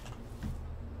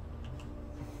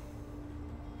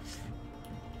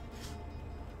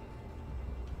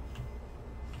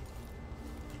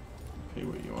 Pay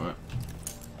what you want.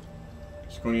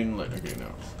 Just going in like... Okay,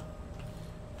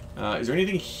 no. Is there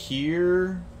anything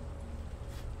here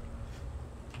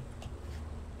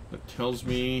that tells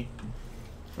me...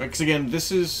 Right, because again,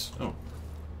 this is... Oh.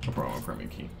 No problem, I'm priming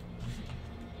key.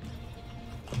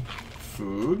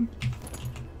 Food.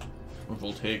 A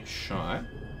voltaic shot.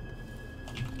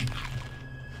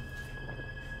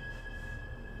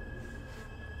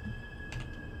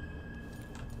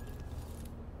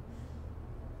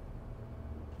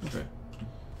 Okay.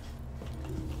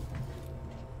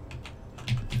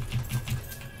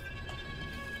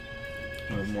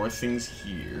 More things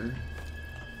here.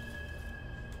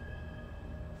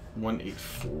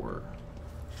 184.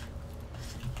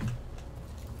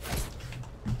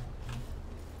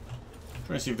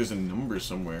 Trying to see if there's a number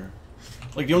somewhere.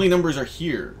 Like, the only numbers are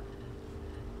here.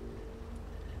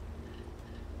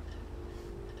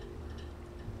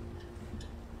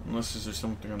 Unless, is there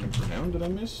something on the ground that I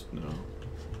missed? No.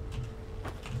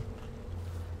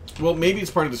 Well, maybe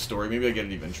it's part of the story. Maybe I get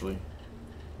it eventually.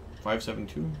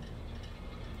 572?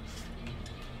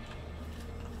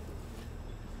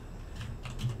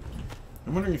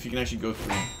 I'm wondering if you can actually go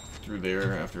through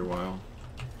there after a while.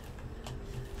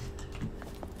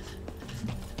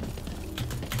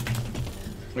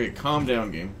 Okay, calm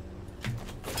down, game.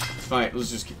 Alright,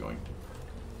 let's just keep going.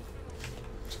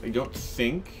 I don't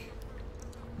think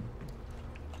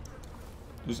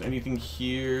there's anything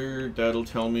here that'll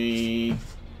tell me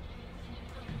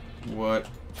what...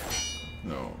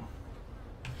 No.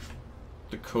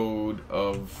 The code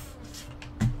of...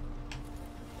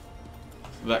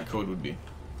 that code would be.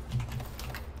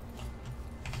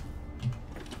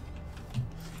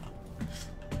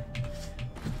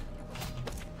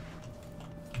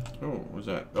 Oh, what was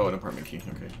that? Oh, an apartment key.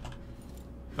 Okay.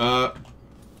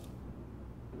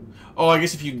 Oh, I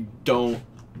guess if you don't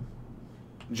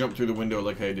jump through the window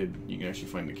like I did, you can actually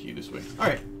find the key this way.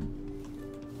 Alright.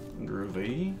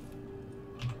 Groovy.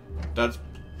 That's...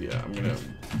 yeah, I'm gonna...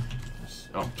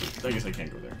 Oh, I guess I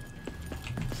can't go there.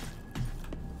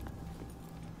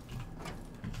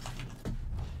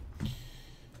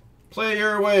 Play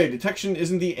your way. Detection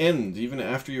isn't the end. Even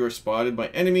after you are spotted by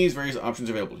enemies, various options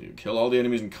are available to you. Kill all the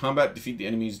enemies in combat, defeat the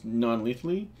enemies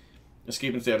non-lethally,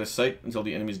 escape and stay out of sight until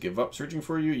the enemies give up searching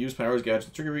for you, use powers, gadgets,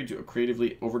 and trickery to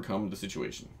creatively overcome the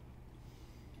situation.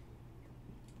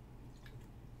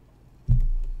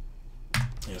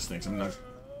 Yes, thanks. I'm not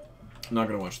going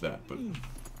to watch that, but...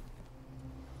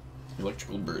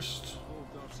 Electrical burst.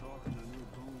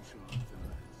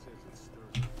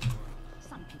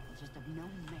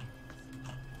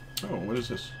 Oh, what is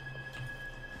this?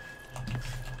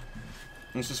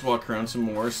 Let's just walk around some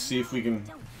more, see if we can...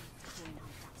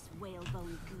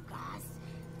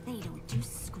 They don't do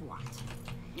squat.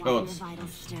 Oh, Want your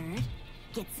vitals stirred?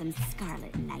 Get some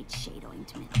scarlet nightshade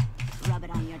ointment. Rub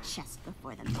it on your chest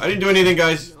before the... I didn't do anything,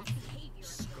 guys.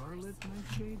 Scarlet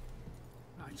nightshade?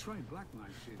 I tried black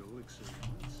nightshade elixir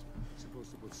once.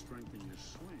 Supposed to put strength in your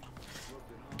swing.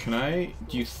 Can I...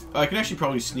 do you... I can actually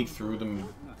probably sneak through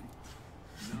them.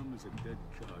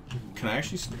 Can I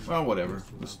actually... well, whatever.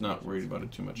 Let's not worry about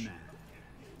it too much.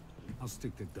 I'll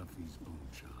stick to Duffy's bone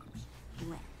chops.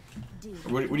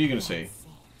 What are you going to say?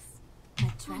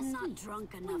 I'm not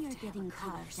drunk enough to getting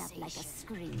carved up like a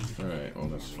scream. Alright, well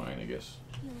that's fine, I guess.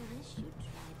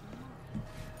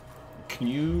 Can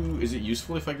you... is it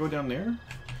useful if I go down there?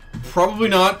 Probably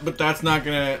not, but that's not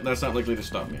likely to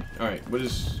stop me. Alright, what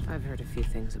is... I've heard a few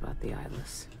things about the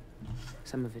Eyeless.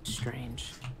 Some of it's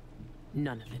strange.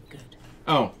 None of it good.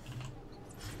 Oh.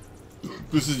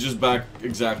 This is just back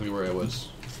exactly where I was.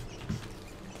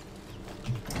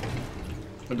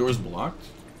 The door's blocked?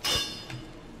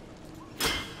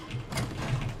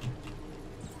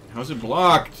 How's it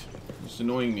blocked? It's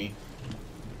annoying me.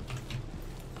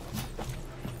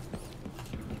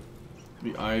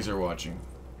 The eyes are watching.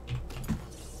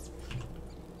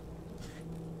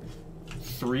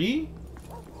 3?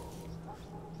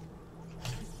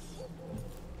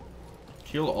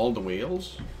 Kill all the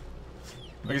whales?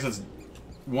 I guess that's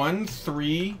 1,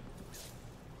 3.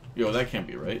 Yo, that can't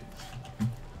be right.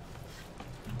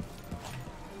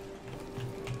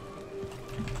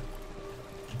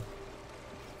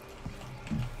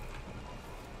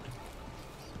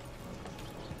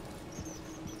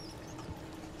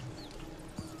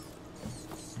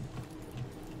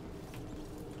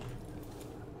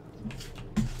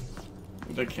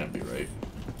 That can't be right.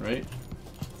 Right?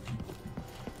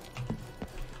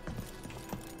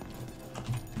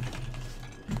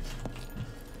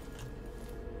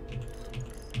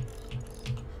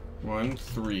 One,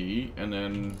 3, and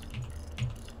then...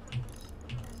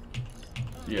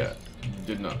 Yeah,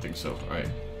 did not think so. Alright.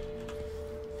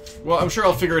 Well, I'm sure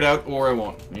I'll figure it out, or I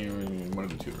won't. One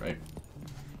of the two, right?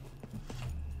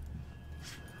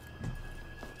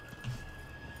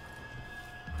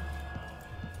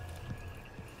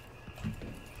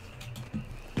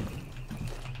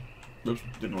 Oops,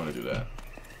 didn't want to do that.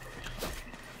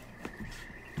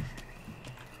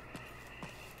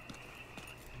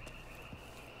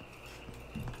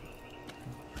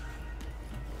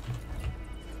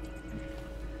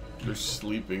 They're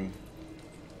sleeping.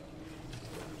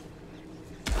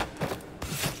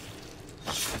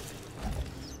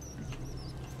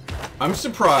 I'm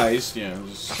surprised. Yeah,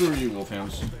 screw you,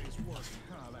 Wolfhounds.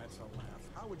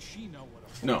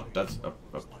 No, that's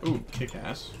ooh, kick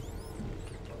ass.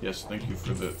 Yes, thank you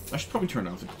for the... I should probably turn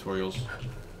off the tutorials.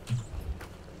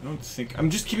 I don't think...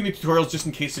 I'm just keeping the tutorials just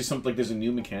in case there's something like there's a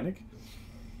new mechanic.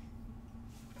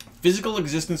 Physical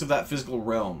existence of that physical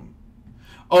realm.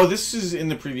 Oh, this is in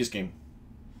the previous game.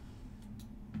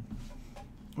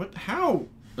 What? How?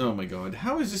 Oh my god.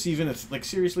 How is this even a... Like,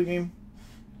 seriously, game?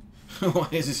 Why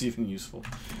is this even useful?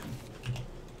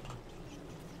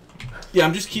 Yeah,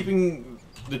 I'm just keeping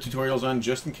the tutorials on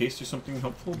just in case there's something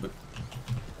helpful, but...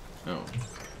 Oh.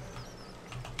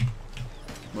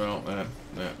 Well, that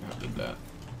did that.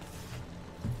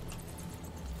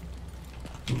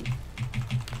 Ooh.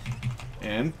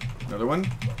 And another one.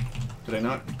 Did I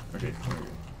not? Okay.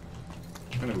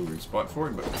 Kind of a weird spot for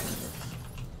it, but.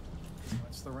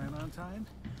 What's the rent on time?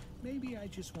 Maybe I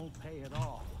just won't pay at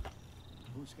all.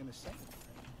 Who's gonna say?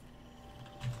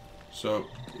 So,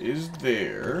 is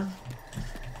there?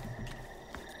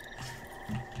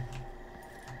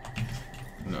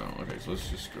 No. Okay, so let's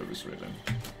just go this way then.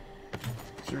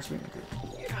 Seriously?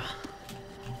 Okay.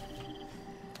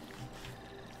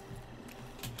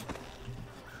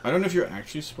 I don't know if you're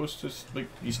actually supposed to like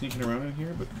be sneaking around in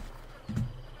here, but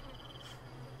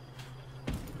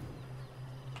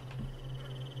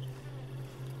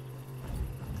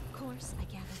Of course, I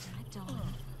gathered them at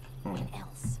dawn. What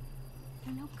else?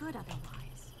 They're no good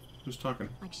otherwise. Who's talking?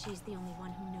 Like she's the only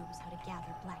one who knows how to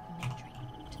gather black mandrake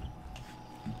root.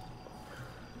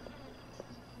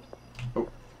 Oh,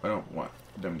 I don't want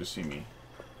them to see me.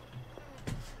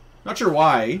 Not sure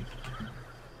why,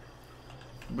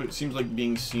 but it seems like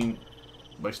being seen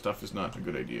by stuff is not a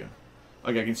good idea.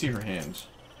 Like, I can see her hands.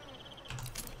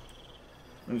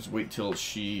 I'll just wait till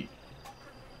she...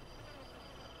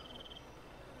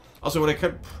 Also, what I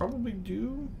could probably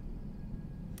do...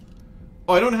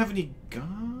 Oh, I don't have any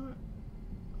gun...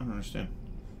 I don't understand.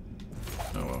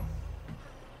 Oh, well.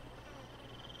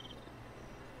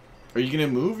 Are you gonna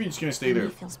move, or are you just gonna stay there?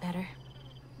 It feels better.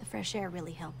 The fresh air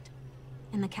really helped.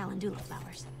 And the calendula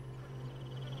flowers.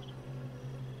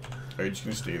 Are you just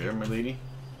gonna stay there, my lady?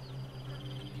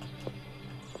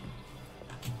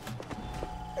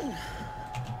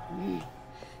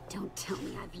 Don't tell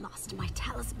me I've lost my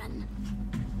talisman.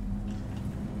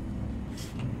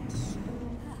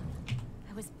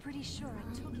 I was pretty sure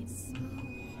I took it.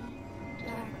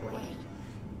 Dark way,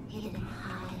 hidden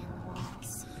high in the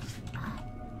walls.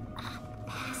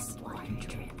 Past water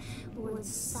drip,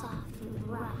 woods soft with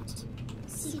rot.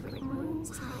 Secret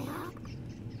rooms high up.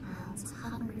 Clouds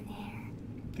hunger there.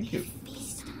 Thank you.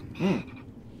 Feast on men.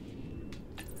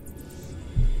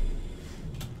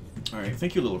 Alright,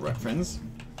 thank you, little rat friends.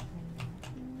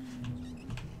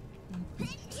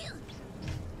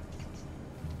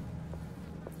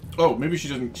 Oh, maybe she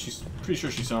doesn't... She's pretty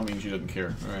sure she saw me and she doesn't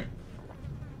care. Alright.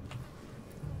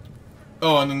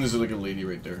 Oh, and then there's like a lady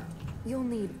right there. You'll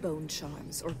need bone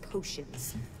charms or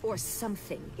potions or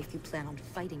something if you plan on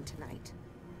fighting tonight.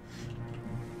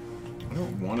 I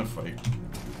don't want to fight.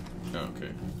 Oh,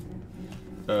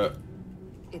 okay.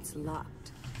 It's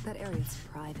locked. That area's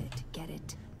private, get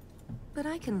it? But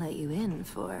I can let you in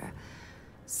for,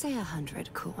 say,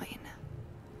 100 coin.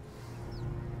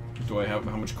 Do I have...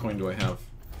 How much coin do I have?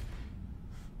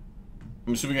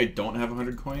 I'm assuming I don't have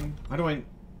 100 coin? How do I...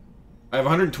 I have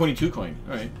 122 coin.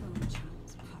 Alright.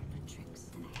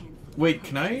 Wait,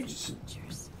 can I just...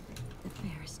 The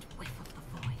barest whiff of the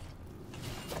void.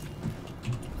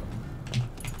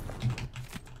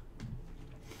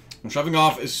 I'm shoving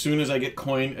off as soon as I get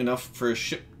coin enough for a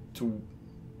ship to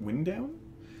wind down?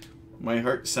 My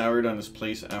heart soured on this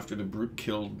place after the brute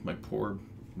killed my poor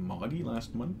Maudie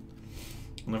last month.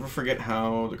 I'll never forget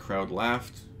how the crowd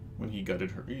laughed when he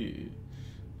gutted her.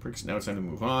 Pricks, now it's time to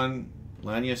move on.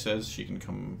 Lanya says she can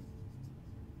come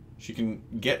She can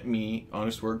get me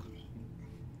honest work.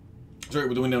 Sorry,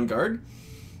 with the wind down guard.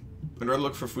 I'd rather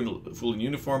look for fool in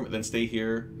uniform than stay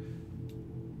here.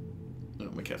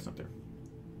 No, my cat's not there.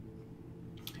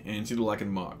 And see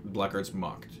the blackguards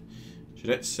mocked.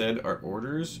 Jeanette said our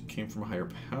orders came from a higher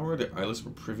power. The eyeless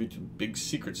were privy to big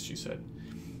secrets, she said.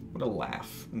 What a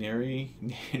laugh. Nary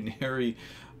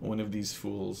one of these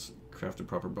fools craft a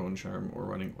proper bone charm or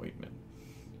running ointment.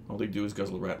 All they do is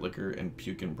guzzle rat liquor and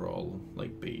puke and brawl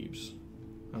like babes.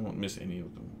 I won't miss any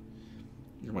of them.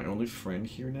 You're my only friend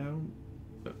here now?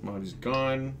 But Molly's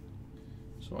gone,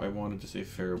 so I wanted to say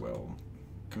farewell.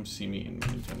 Come see me in the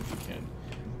meantime if you can.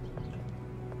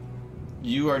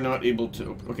 You are not able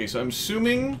to... Okay, so I'm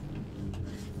assuming...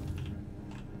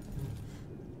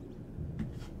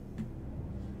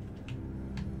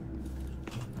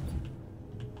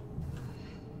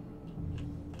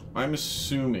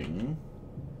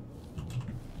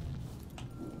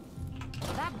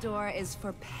 That door is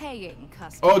for paying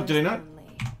customers. Oh, did I not? Only.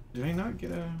 Did I not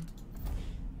get a...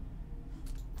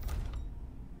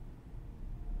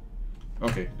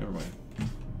 Okay, never mind.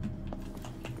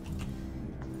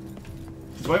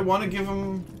 Do I want to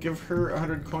give her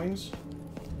 100 coins?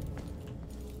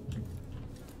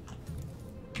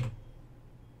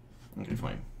 Okay,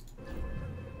 fine.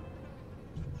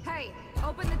 Hey,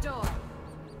 open the door.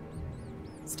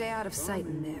 Stay out of sight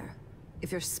in there.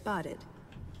 If you're spotted,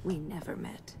 we never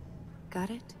met. Got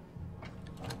it?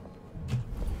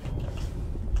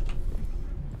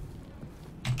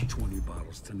 $20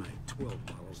 bottles tonight, 12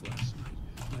 bottles last night.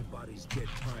 My body's dead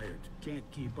tired. Can't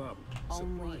keep up.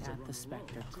 Only Supplies are at the running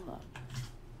Spectre low. Club.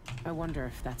 I wonder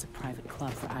if that's a private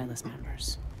club for eyeless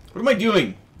members. What am I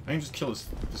doing? I can just kill this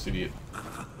idiot.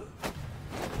 Oh,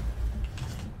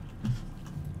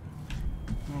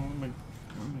 what am I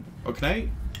doing? Oh, can I?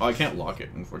 Oh, I can't lock it,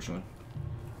 unfortunately.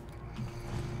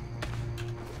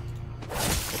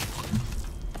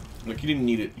 Look, he didn't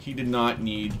need it. He did not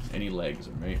need any legs,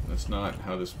 right? That's not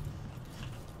how this...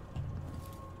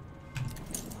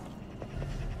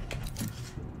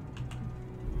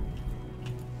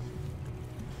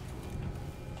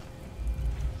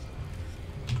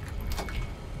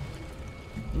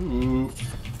 Ooh.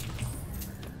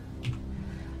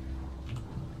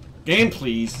 Game,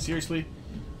 please. Seriously?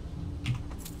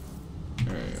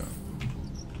 There we go.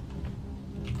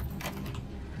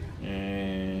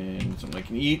 And something I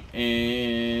can eat.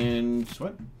 And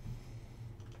what?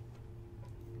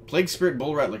 Plague Spirit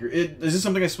Bull Rat Liquor. Is this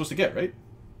something I'm supposed to get, right?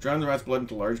 Drown the rat's blood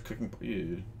into large cooking...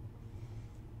 Ew.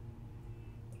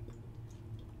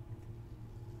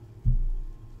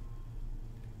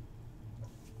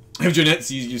 If Jeanette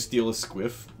sees you steal a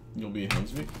squiff, you'll be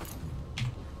Houndsmeat.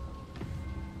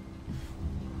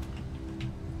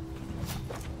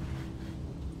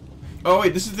 Oh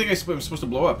wait, this is the thing I'm supposed to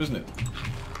blow up, isn't it?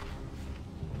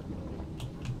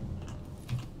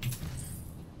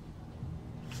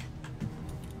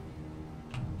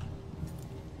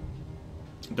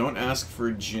 Don't ask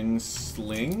for gin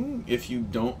sling if you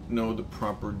don't know the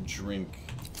proper drink.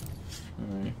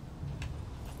 Alright.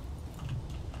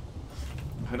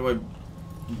 How do I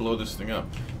blow this thing up?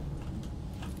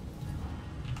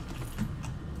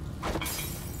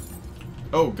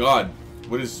 Oh god.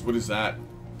 What is that?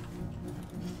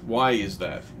 Why is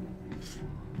that?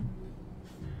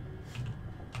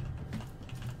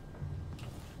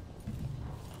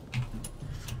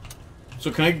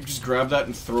 So can I just grab that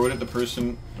and throw it at the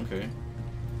person? Okay.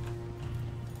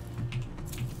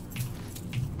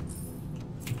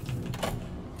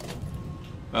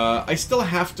 I still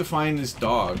have to find this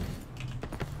dog.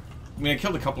 I mean, I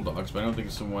killed a couple dogs, but I don't think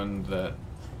it's the one that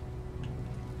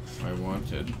I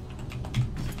wanted.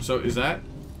 So, is that...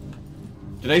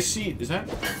 Did I see... Is that...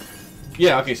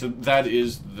 Yeah, okay, so that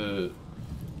is the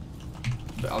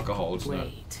alcohol. It's not...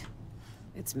 Wait.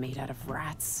 It's made out of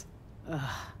rats. Ugh.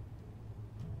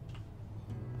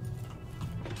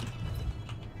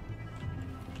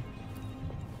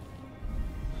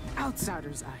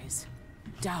 Outsider's eyes.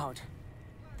 Daud.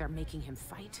 They're making him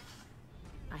fight.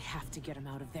 I have to get him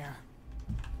out of there.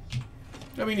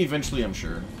 I mean, eventually, I'm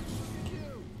sure.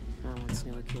 I once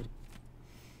knew a kid.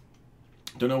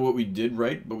 Don't know what we did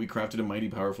right, but we crafted a mighty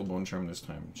powerful bone charm this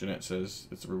time. Jeanette says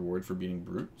it's a reward for beating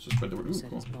Brute, so spread the word. Ooh, Said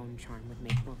cool. his bone charm would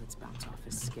make bullets bounce off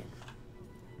his skin.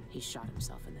 He shot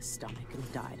himself in the stomach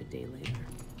and died a day later.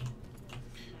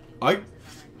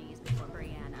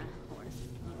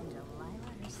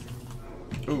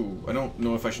 Ooh, I don't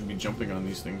know if I should be jumping on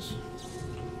these things.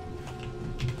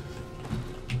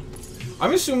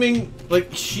 I'm assuming, like,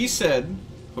 she said...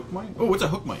 Hook mine? Oh, what's a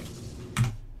hook mine?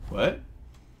 What?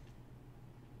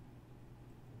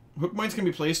 Hook mines can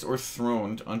be placed or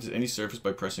thrown onto any surface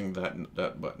by pressing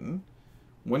that button.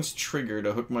 Once triggered,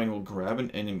 a hook mine will grab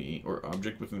an enemy or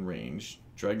object within range,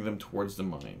 dragging them towards the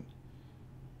mine.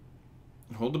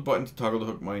 Hold the button to toggle the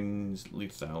hook mine's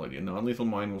lethality. A non-lethal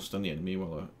mine will stun the enemy,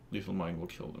 while a lethal mine will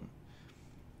kill them.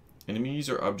 Enemies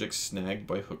or objects snagged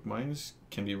by hook mines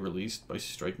can be released by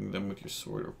striking them with your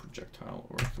sword or projectile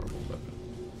or throwable weapon.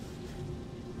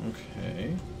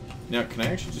 Okay. Now, can I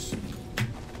actually just...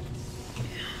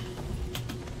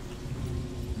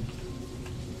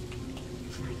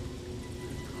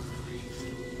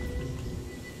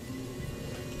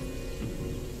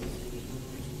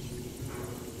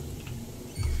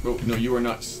 Oh, no, you are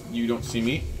not... You don't see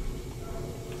me?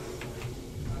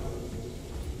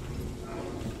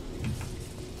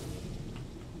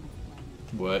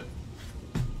 What?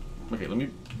 Okay, let me...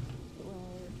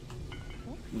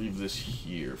 leave this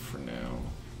here for now.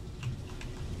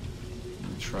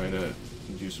 Let me try to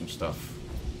do some stuff.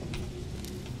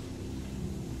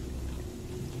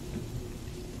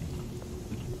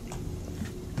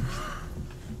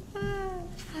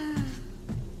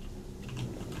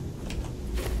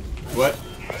 What?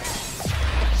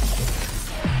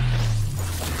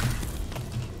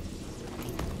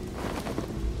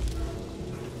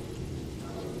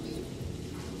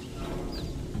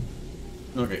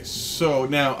 Okay, so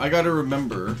now I gotta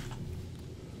remember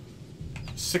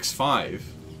 6-5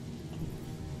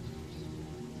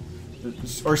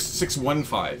 or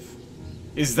 615.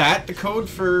 Is that the code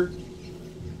for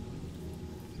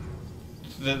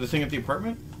the thing at the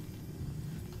apartment?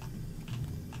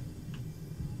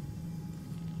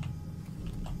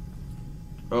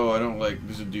 Oh, I don't like...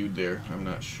 There's a dude there. I'm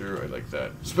not sure I like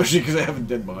that. Especially because I have a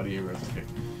dead body. Okay.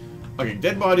 Okay,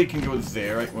 dead body can go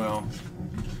there. Right? Well,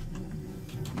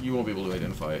 you won't be able to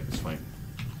identify it. It's fine.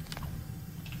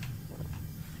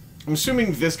 I'm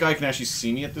assuming this guy can actually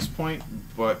see me at this point,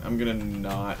 but I'm gonna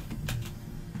not...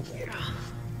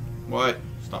 What?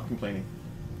 Stop complaining.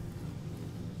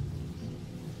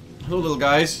 Hello, little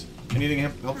guys. Anything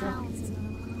helpful?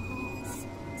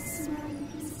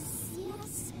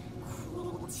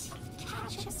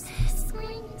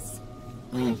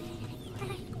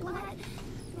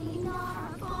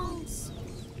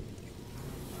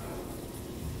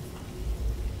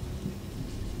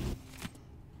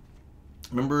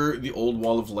 Remember the old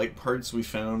wall of light parts we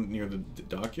found near the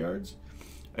dockyards?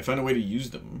 I found a way to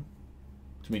use them,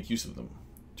 to make use of them.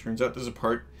 Turns out there's a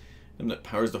part that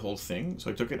powers the whole thing,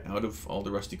 so I took it out of all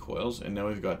the rusty coils, and now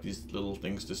we've got these little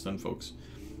things to stun folks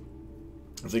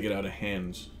if they get out of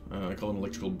hand. I call them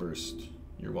electrical burst.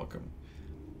 You're welcome.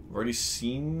 I've already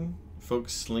seen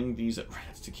folks sling these at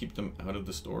rats to keep them out of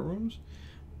the storerooms,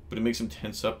 but it makes them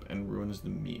tense up and ruins the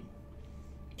meat.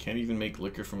 Can't even make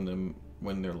liquor from them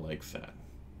when they're like that.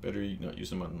 Better not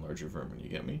use them on larger vermin, you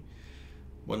get me?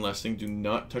 One last thing, do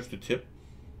not touch the tip.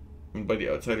 And by the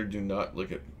outsider, do not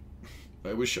look at...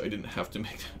 I wish I didn't have to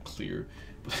make that clear,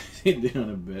 but I did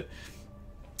on a bit.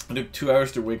 It took 2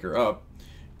 hours to wake her up.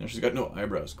 Now she's got no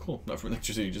eyebrows. Cool, not from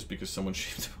electricity, just because someone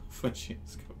shaved them off when she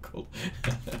was cold.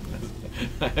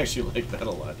 I actually like that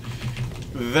a lot.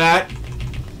 That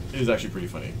is actually pretty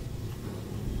funny.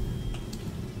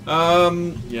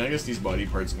 Yeah, I guess these body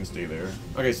parts can stay there.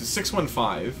 Okay, so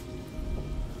 615.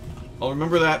 I'll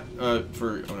remember that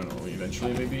for, I don't know,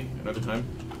 eventually maybe, another time.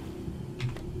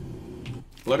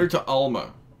 Letter to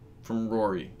Alma from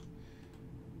Rory.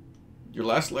 Your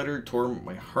last letter tore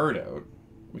my heart out,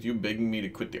 with you begging me to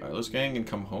quit the Eyeless gang and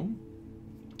come home.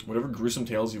 Whatever gruesome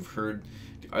tales you've heard,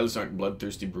 the Eyeless aren't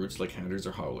bloodthirsty brutes like Hatters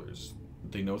or Howlers.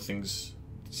 They know things,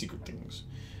 secret things.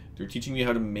 They're teaching me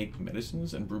how to make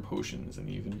medicines and brew potions, and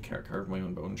even carve my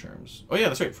own bone charms. Oh yeah,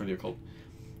 that's right, for the occult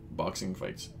boxing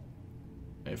fights.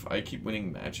 If I keep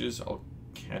winning matches, I'll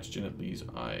catch Jeanette Lee's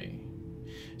eye.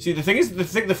 See, the thing is,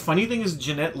 the funny thing is,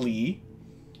 Jeanette Lee,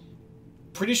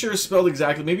 pretty sure is spelled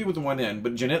exactly, maybe with one N,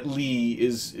 but Jeanette Lee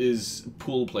is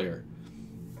pool player.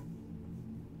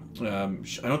 I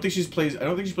don't think she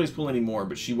plays pool anymore,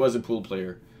 but she was a pool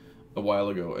player a while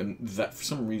ago, and that for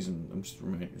some reason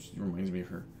reminds me of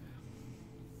her.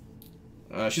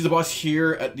 She's the boss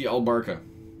here at the Albarca.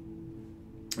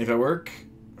 If I work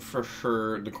for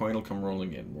her, the coin will come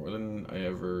rolling in. More than I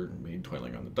ever made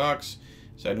toiling on the docks.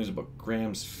 Sad news about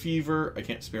Graham's fever. I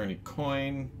can't spare any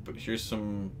coin, but here's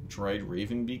some dried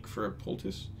raven beak for a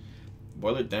poultice.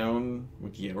 Boil it down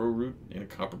with yarrow root in a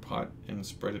copper pot and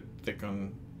spread it thick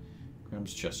on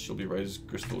Graham's chest. She'll be right as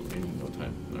crystal in no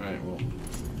time. Alright, well,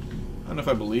 I don't know if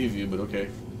I believe you, but okay.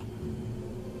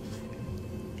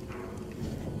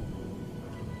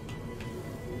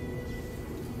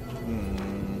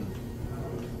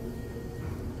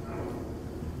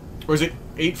 Or is it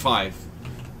 8-5.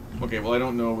 Okay, well I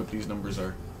don't know what these numbers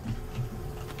are.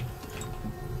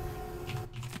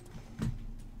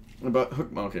 About hook.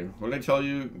 Okay, what did I tell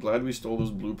you? Glad we stole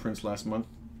those blueprints last month.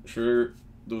 Sure,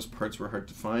 those parts were hard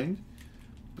to find,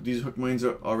 but these hook mines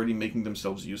are already making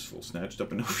themselves useful. Snatched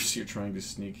up an overseer trying to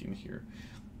sneak in here.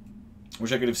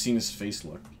 Wish I could have seen his face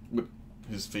look. What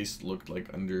his face looked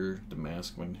like under the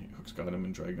mask when Hooks got him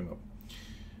and dragged him up.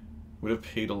 Would have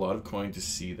paid a lot of coin to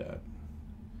see that.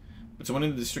 But someone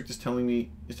in the district is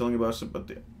telling us about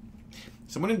the.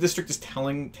 Someone in the district is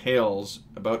telling tales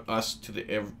about us to the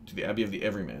Abbey of the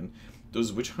Everyman.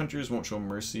 Those witch hunters won't show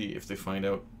mercy if they find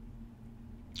out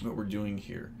what we're doing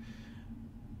here.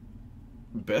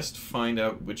 Best find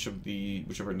out which of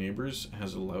our neighbors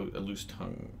has a loose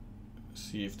tongue.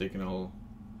 See if they can all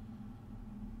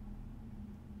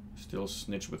still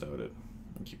snitch without it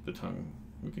and keep the tongue.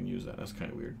 We can use that. That's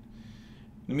kind of weird.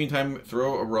 In the meantime,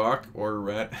 throw a rock or a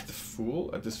rat at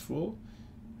this fool.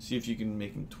 See if you can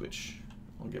make him twitch.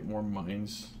 I'll get more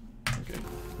mines. Okay.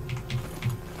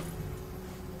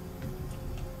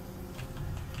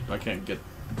 I can't get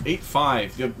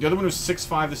 8-5. The other one was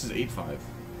 6-5. This is 8-5.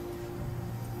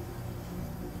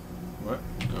 What?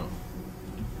 No.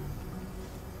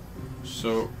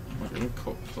 So, okay, let me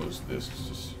close this. It's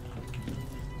just...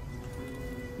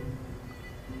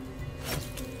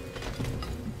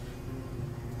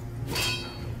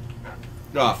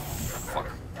 Ah, fuck.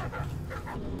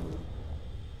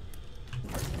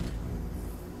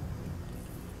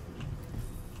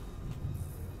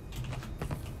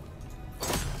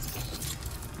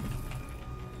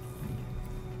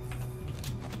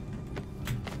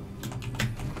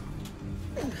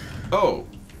 Oh.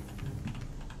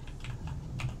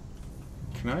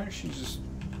 Can I actually just...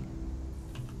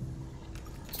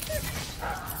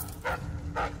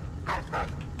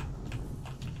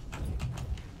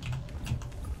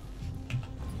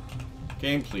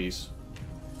 Game, please.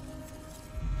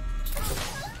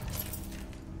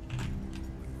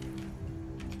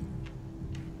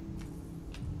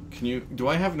 Can you... Do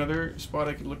I have another spot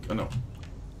I could look... Oh, no.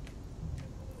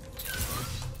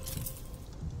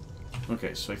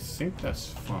 Okay, so I think that's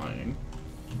fine.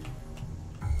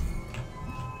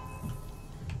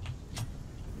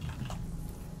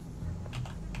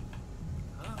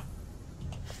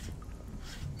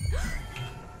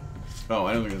 Oh,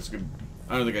 I don't think that's good.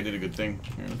 I don't think I did a good thing.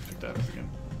 Here, let me pick that up again.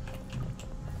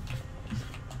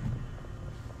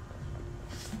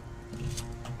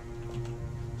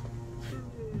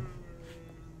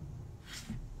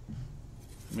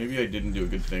 Maybe I didn't do a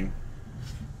good thing.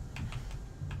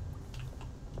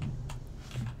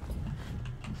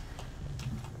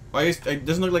 It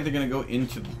doesn't look like they're gonna go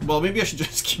into... Well, maybe I should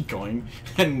just keep going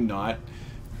and not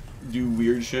do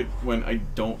weird shit when I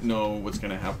don't know what's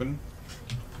gonna happen.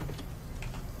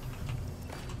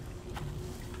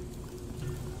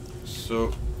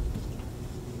 So...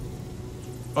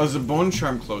 Oh, there's a bone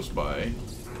charm close by.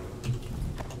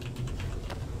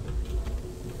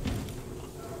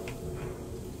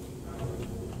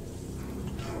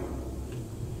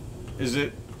 Is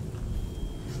it...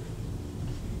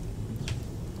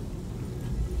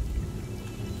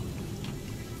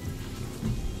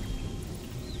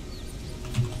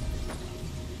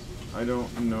 I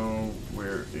don't know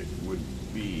where it would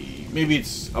be. Maybe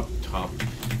it's up top.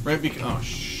 Right, because... Oh,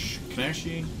 shh. Can I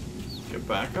actually get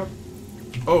back up?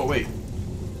 Oh, wait.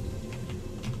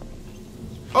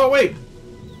 Oh, wait!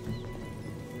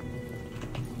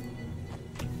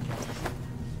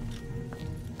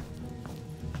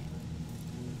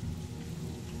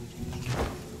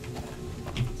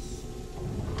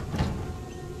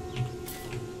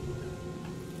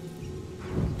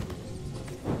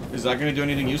 Is that gonna do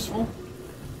anything useful?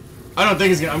 I don't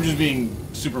think it's gonna... I'm just being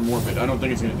super morbid. I don't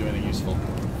think it's gonna do anything useful.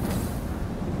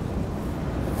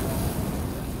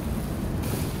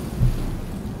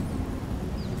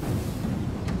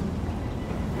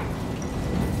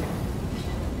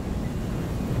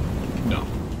 No.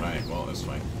 Alright, well, that's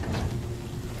fine.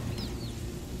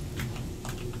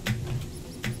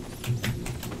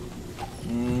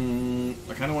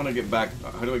 I kinda wanna get back...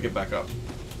 How do I get back up?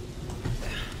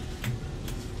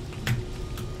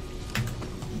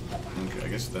 I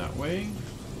guess that way.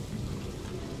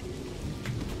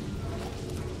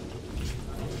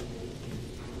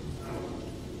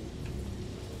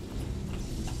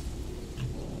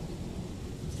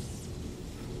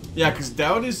 Yeah, because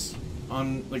Daud is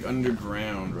on, like,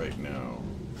 underground right now.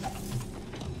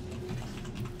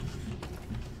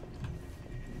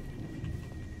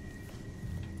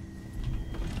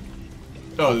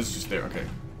 Oh, this is just there, okay.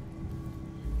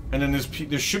 And then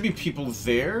there should be people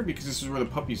there, because this is where the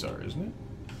puppies are, isn't it?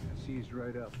 Seized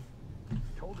right up.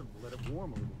 told him to let it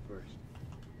warm a little first.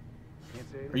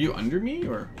 Can't say it. Are you under me,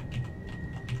 or?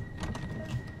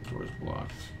 Door's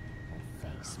blocked.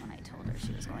 Face when I told her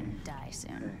she was going to die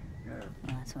soon. Yeah.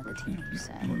 Well, that's what the teenager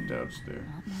said. No doubts there.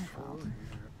 Not my fault.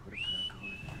 Put it back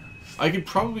on. I could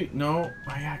probably... No.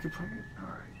 Oh, yeah, I could probably...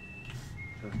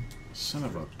 Alright. Son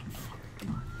of a...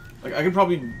 Like, I could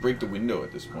probably break the window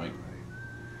at this point.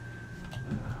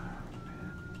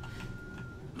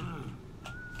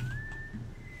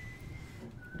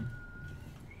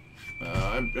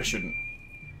 I shouldn't.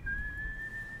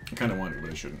 I kind of want to,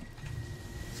 but I shouldn't.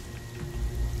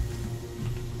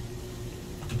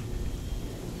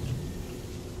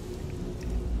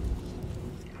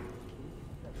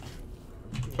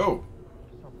 Oh.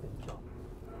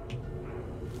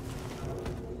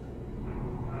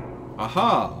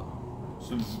 Aha.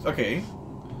 So this is, okay.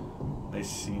 I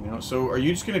see now. So are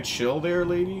you just gonna chill there,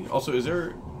 lady? Also, is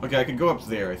there... Okay, I could go up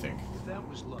there, I think. That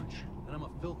was lunch, and I'm a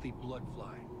filthy blood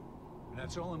fly. And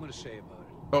that's all I'm gonna say about it.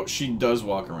 Oh, she does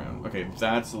walk around. Okay,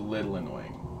 that's a little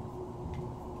annoying.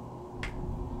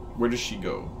 Where does she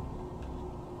go?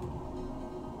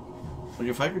 Like,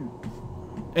 if I could...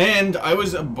 And I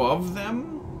was above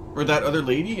them? Or that other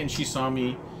lady, and she saw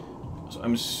me... So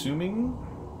I'm assuming...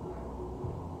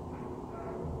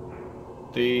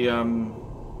 They,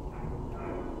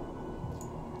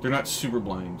 They're not super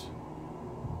blind.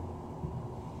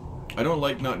 I don't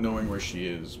like not knowing where she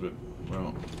is, but,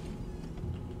 well...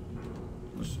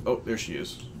 Oh, there she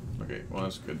is. Okay, well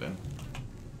that's good then.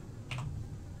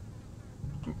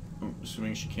 I'm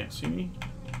assuming she can't see me.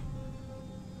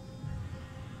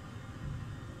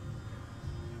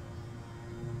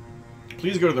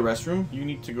 Please go to the restroom. You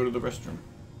need to go to the restroom.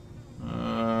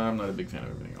 I'm not a big fan of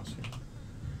everything else here.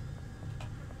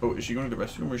 Oh, is she going to the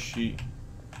restroom or is she...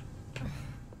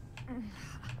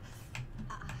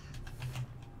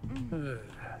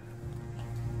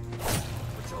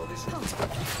 What's all this?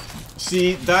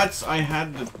 See, that's... I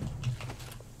had the...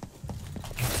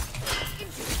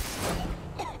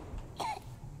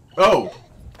 Oh!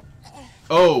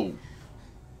 Oh!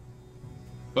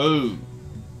 Oh!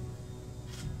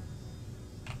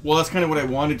 Well, that's kind of what I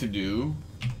wanted to do.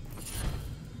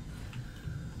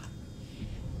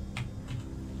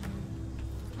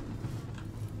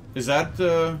 Is that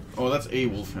the... Oh, that's a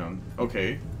wolfhound.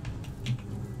 Okay.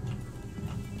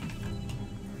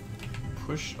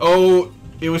 Push... Oh!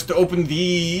 It was to open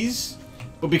these,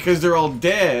 but because they're all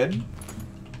dead...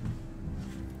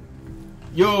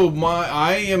 Yo,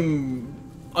 I am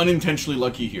unintentionally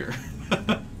lucky here.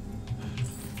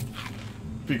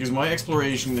 Because my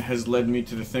exploration has led me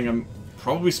to the thing I'm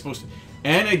probably supposed to...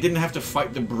 And I didn't have to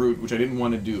fight the brute, which I didn't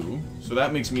want to do. So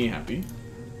that makes me happy.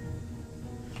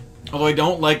 Although I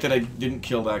don't like that I didn't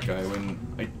kill that guy when...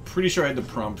 I'm pretty sure I had the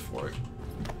prompt for it.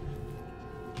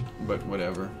 But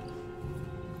whatever.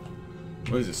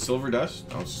 What is it? Silver dust?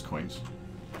 Oh, it's just coins.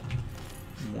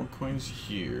 More coins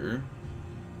here.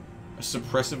 A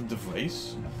suppressive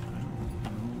device? I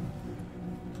don't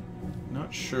know.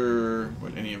 Not sure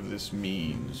what any of this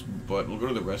means, but we'll go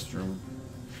to the restroom.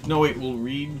 No, wait, we'll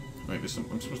read... Wait, there's some...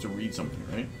 I'm supposed to read something,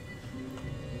 right?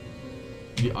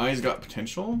 The eye's got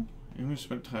potential? Anyone who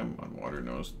spent time on water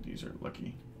knows these are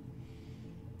lucky.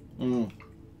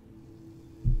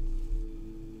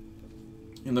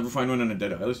 You'll never find one on a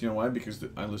dead eyeless. You know why? Because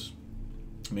the eyeless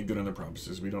make good on their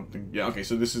promises. We don't think... Yeah, okay,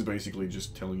 so this is basically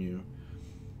just telling you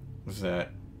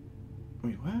that...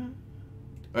 Wait, what?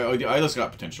 Oh, the eyeless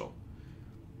got potential.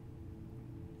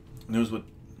 Knows what...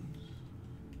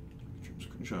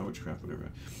 Witchcraft, whatever.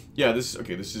 Yeah, this...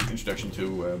 Okay, this is introduction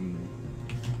to...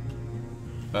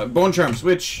 Bone Charms,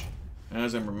 which,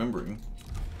 as I'm remembering...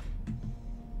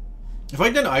 If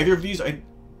I'd done either of these, I...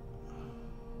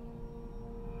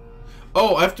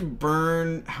 Oh, I have to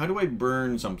burn... How do I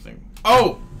burn something?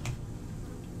 Oh!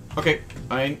 Okay,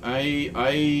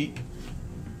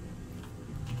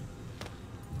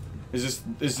 Is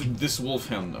this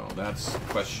wolfhound though? That's the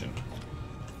question.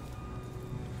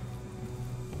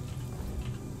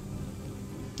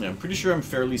 Yeah, I'm pretty sure I'm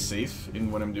fairly safe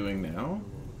in what I'm doing now.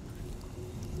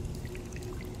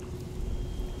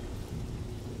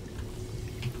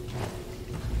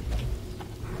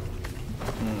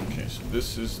 Okay, so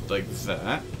this is like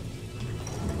that.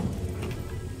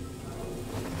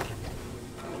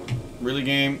 Really,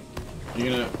 game?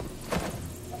 You're gonna...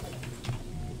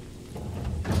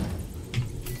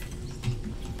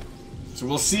 So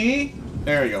we'll see.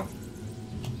 There we go.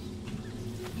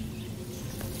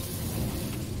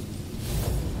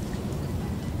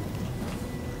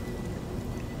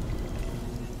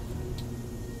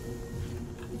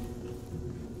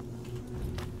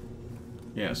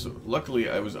 Yeah, so luckily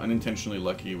I was unintentionally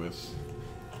lucky with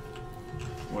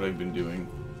what I've been doing.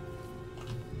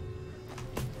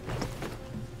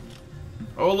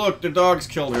 Oh look, the dogs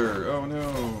killed her. Oh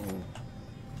no.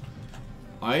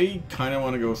 I kind of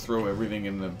want to go throw everything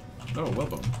in the... Oh, well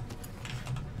done.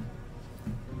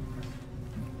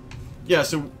 Yeah,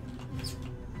 so...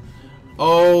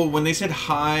 Oh, when they said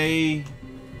hi,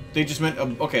 they just meant...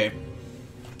 okay.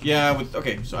 Yeah, with...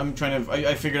 Okay, so I'm trying to...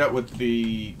 I figured out what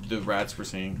the rats were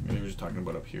saying. They were just talking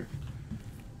about up here.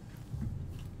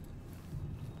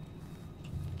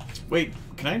 Wait,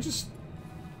 can I just...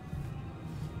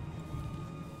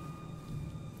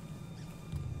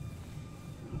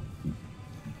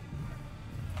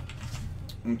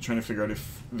 I'm trying to figure out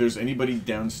if there's anybody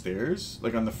downstairs,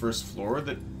 like on the first floor,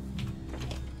 that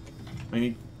I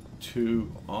need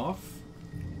to off.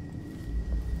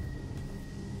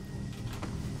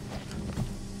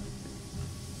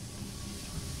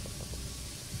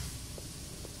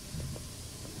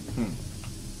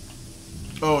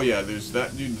 Oh yeah, there's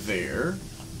that dude there.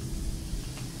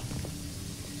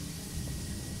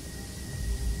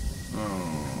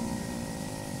 Oh.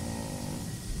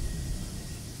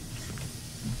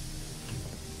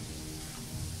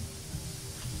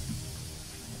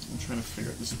 I'm trying to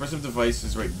figure out. The suppressive device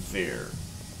is right there.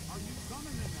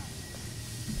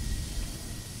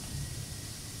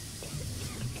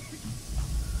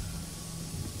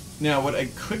 Now, what I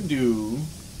could do...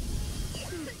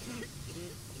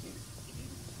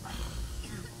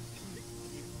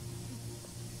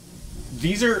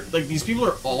 These are, like, these people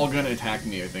are all gonna attack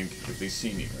me, I think, if they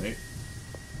see me, right?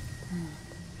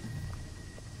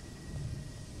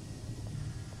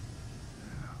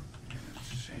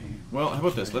 Well, how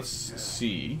about this? Let's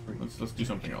see. Let's do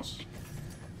something else.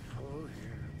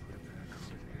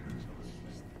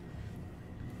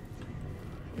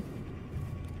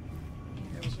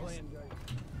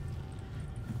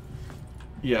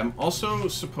 Yeah, I'm also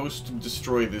supposed to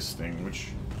destroy this thing, which...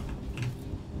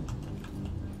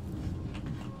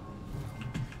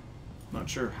 Not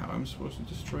sure how I'm supposed to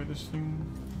destroy this thing.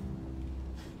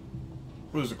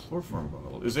 Oh, there's a chloroform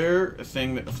bottle. Is there a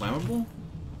thing that flammable?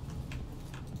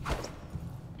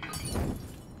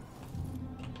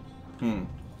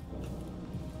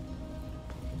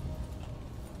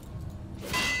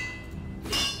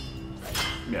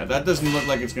 Yeah, that doesn't look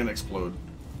like it's gonna explode.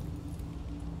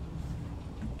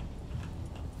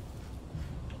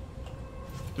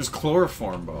 This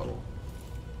chloroform bottle.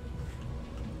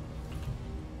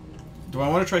 Do I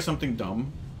want to try something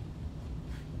dumb?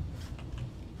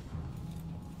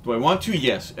 Do I want to?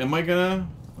 Yes. Am I gonna?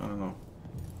 I don't know.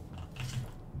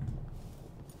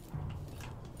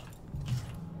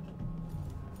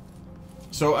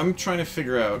 So I'm trying to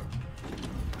figure out...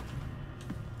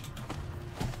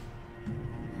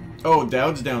 Oh,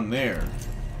 Daud's down there.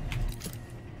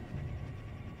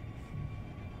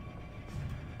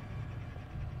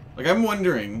 Like, I'm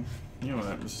wondering... You know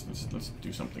what? Let's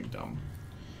do something dumb.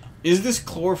 Is this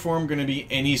chloroform going to be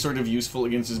any sort of useful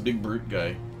against this big brute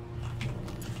guy?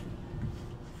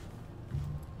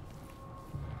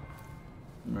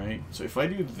 Right? So if I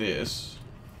do this...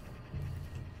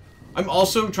 I'm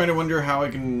also trying to wonder how I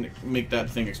can make that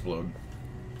thing explode.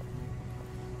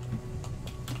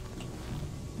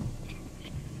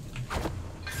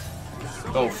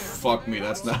 Oh, fuck me,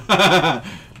 that's not...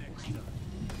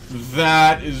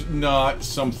 That is not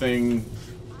something...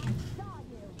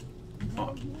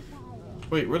 Oh.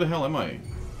 Wait, where the hell am I?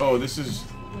 Oh, this is...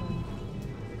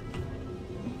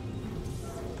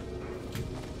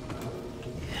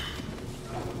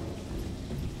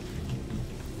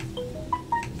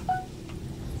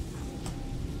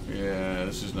 Yeah,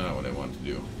 this is not what I want to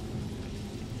do.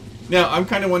 Now, I'm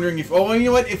kind of wondering if... Oh, you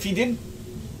know what? If he did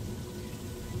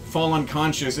fall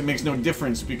unconscious, it makes no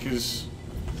difference because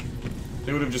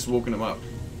they would have just woken him up.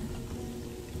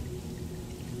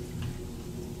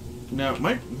 Now,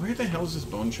 where the hell is this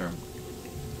bone charm?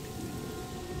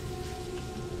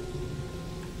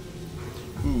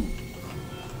 Ooh.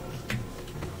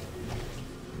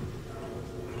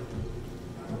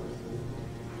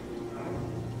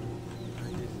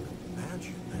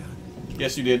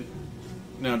 Yes, you did.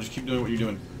 Now, just keep doing what you're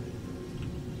doing.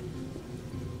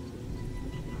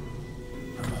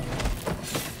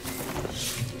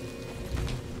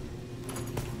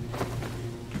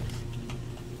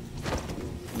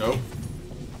 Nope.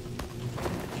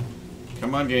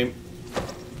 Come on, game.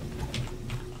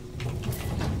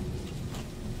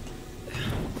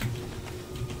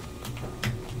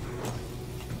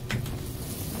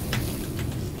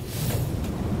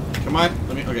 Come on.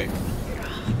 Let me... Okay.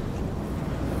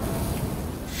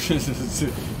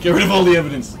 Get rid of all the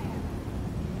evidence.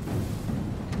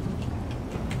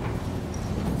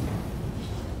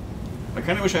 I I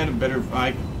kind of wish I had a better...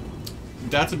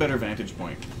 That's a better vantage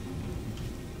point.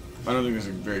 I don't think there's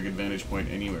a very good vantage point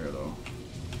anywhere, though.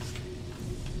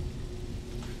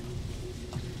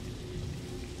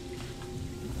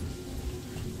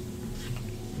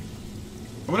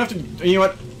 I'm gonna have to... You know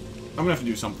what? I'm gonna have to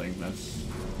do something. That's...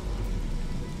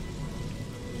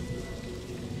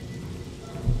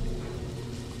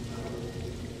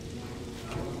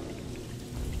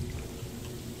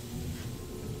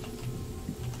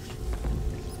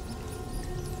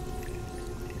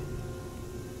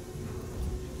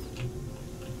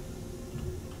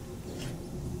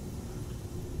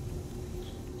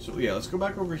 So yeah, let's go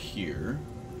back over here.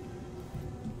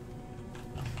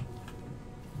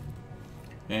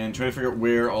 And try to figure out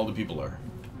where all the people are.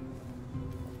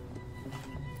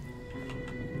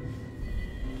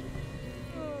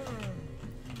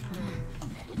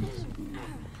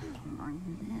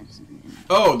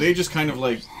 Oh, they just kind of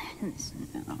like...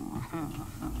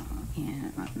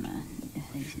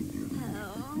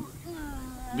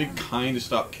 They kind of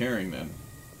stopped caring then.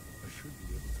 I should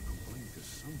be able to complain to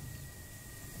someone.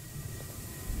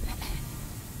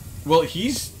 Well,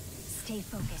 he's... Stay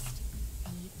focused.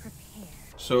 Be prepared.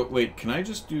 So, wait, can I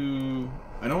just do...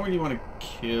 I don't really want to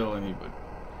kill anybody.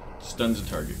 Stuns a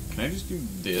target. Can I just do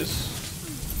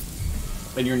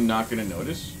this? And you're not going to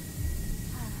notice?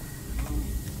 Okay,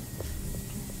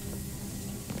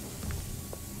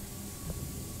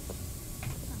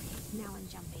 now I'm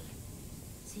jumping.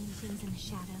 Seeing things in the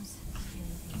shadows,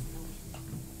 feeling things in the wind.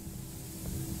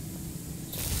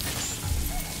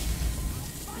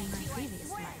 In my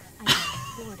previous life, I got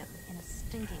boredom in a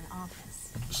stinking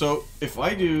office. So, if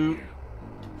I do... The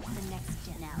next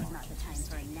day. Now is not the time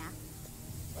for a nap.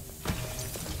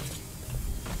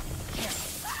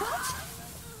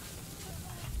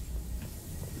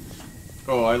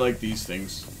 Oh, I like these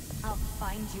things. I'll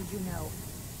find you, you know.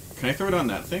 Can I throw it on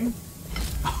that thing?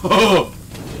 Oh!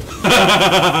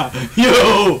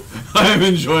 Yo! I'm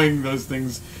enjoying those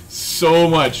things so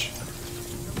much.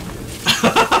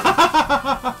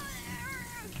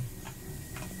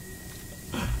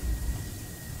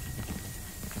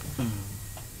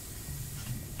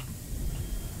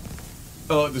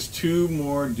 Oh, there's two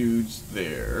more dudes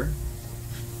there.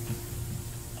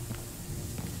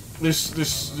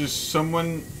 There's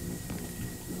someone.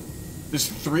 There's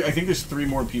three. I think there's three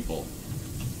more people.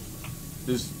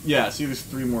 Yeah. See, there's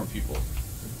three more people.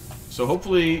 So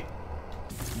hopefully,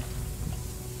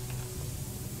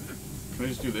 can I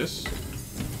just do this?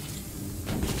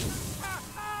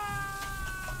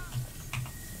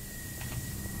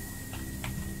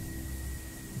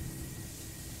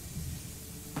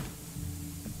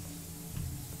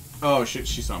 Oh shit!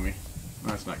 She saw me.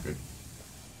 That's not good.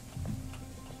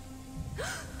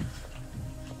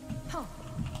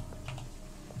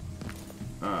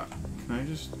 Can I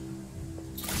just...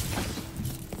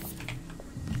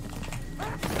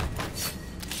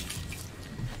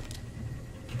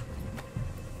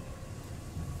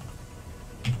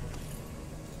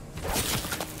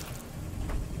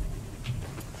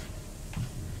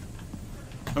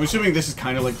 I'm assuming this is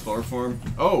kind of like chloroform.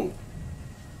 Oh!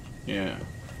 Yeah.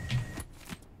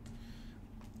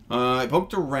 I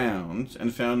poked around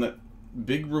and found that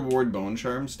big reward bone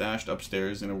charm stashed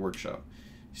upstairs in a workshop.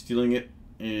 Stealing it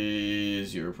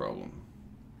is your problem.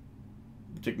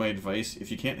 Take my advice.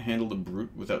 If you can't handle the brute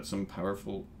without some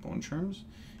powerful bone charms,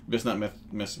 you best not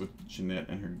mess with Jeanette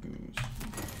and her goons.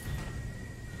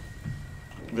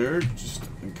 They're just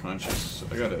unconscious, so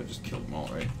I gotta just kill them all,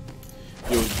 right?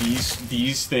 Yo,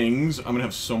 these things, I'm gonna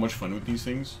have so much fun with these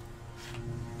things.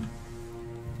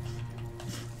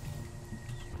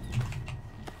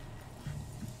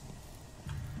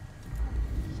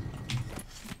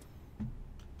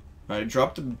 I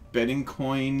dropped a betting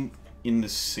coin in the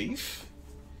safe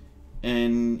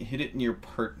and hid it in your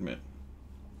apartment.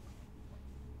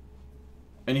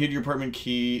 And you hid your apartment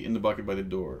key in the bucket by the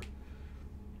door.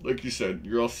 Like you said,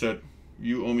 you're all set.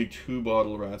 You owe me 2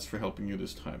 bottle rats for helping you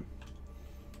this time.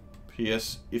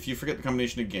 P.S. If you forget the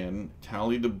combination again,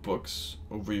 tally the books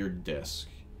over your desk.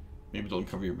 Maybe they'll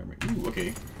uncover your memory. Ooh,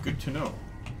 okay. Good to know.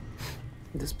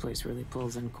 This place really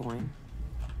pulls in coin.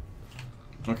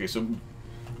 Okay, so...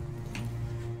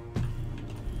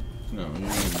 No, you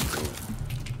don't go.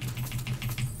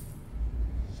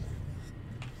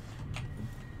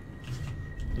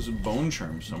 There's a bone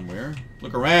charm somewhere.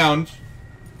 Look around!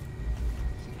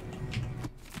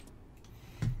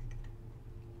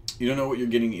 You don't know what you're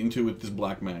getting into with this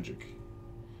black magic.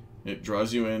 It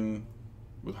draws you in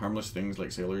with harmless things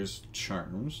like sailors'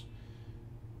 charms.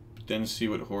 But then see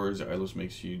what horrors Ilos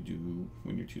makes you do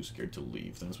when you're too scared to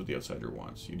leave. That's what the outsider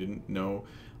wants. You didn't know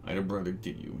I had a brother,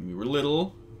 did you? When we were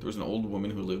little, there was an old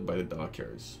woman who lived by the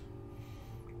dockyards.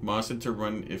 Ma said to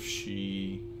run if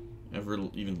she ever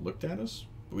even looked at us,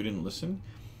 but we didn't listen.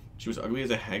 She was ugly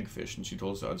as a hagfish, and she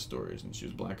told us odd stories, and she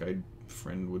was black-eyed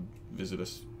friend would visit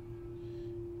us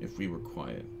if we were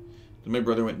quiet. Then my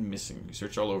brother went missing. We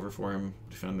searched all over for him,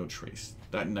 but found no trace.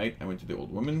 That night, I went to the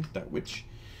old woman, that witch.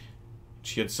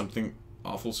 She had something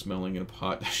awful smelling in a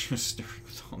pot that she was stirring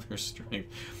with all her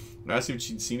strength. I asked if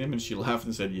she'd seen him, and she laughed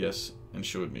and said yes, and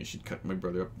showed me. She'd cut my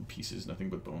brother up in pieces, nothing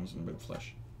but bones and red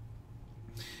flesh.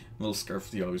 A little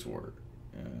scarf he always wore.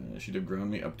 She'd have ground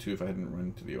me up to if I hadn't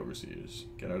run to the overseers.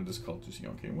 Get out of this cult,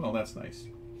 okay? Well, that's nice.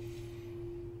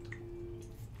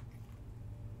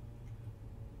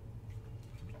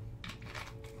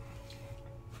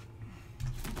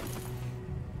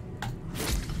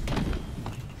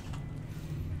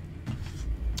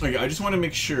 Okay, I just want to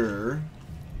make sure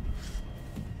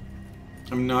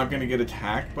I'm not going to get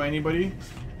attacked by anybody.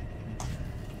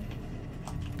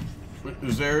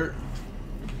 Is there...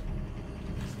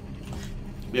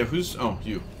 Yeah, who's... Oh,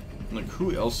 you. Like,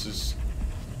 who else is...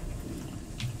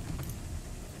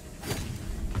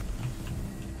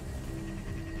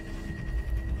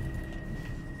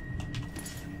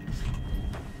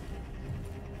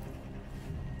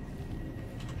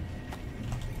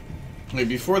 Okay,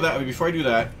 before I do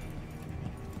that,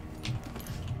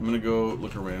 I'm gonna go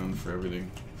look around for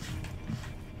everything.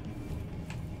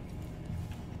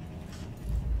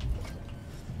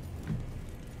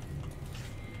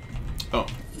 Oh.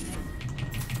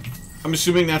 I'm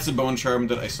assuming that's the bone charm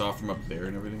that I saw from up there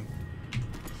and everything.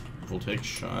 We'll take a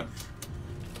shot.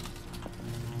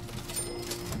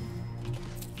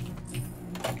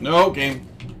 No, game.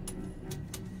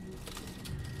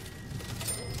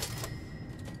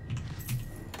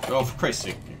 Oh, for Christ's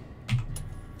sake.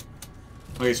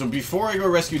 Okay, so before I go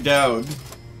rescue Daud,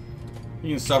 you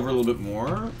can suffer a little bit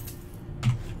more.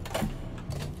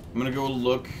 I'm gonna go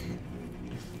look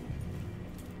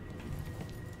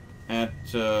at,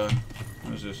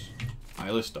 what is this?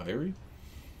 Eyeless Diary?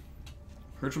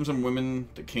 Heard from some women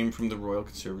that came from the Royal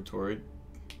Conservatory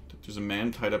that there's a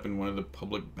man tied up in one of the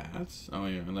public baths. Oh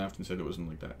yeah, I laughed and said it wasn't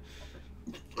like that.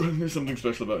 There's something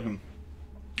special about him.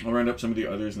 I'll round up some of the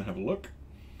others and have a look.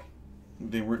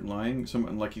 They weren't lying. Some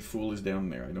unlucky fool is down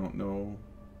there. I don't know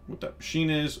what that machine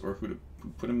is or who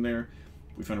put him there.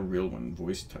 We found a real one.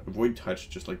 Void touch,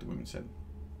 just like the women said.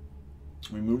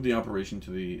 We moved the operation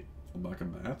to the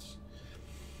Albaka Baths.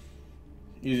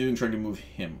 He's even trying to move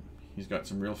him. He's got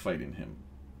some real fight in him.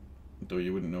 Though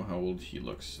you wouldn't know how old he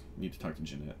looks. Need to talk to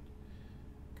Jeanette.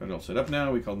 Got it all set up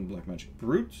now. We called him Black Magic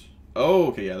Brute. Oh,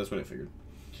 okay, yeah, that's what I figured.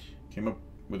 Came up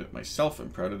with it myself. I'm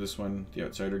proud of this one. The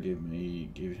outsider gave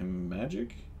him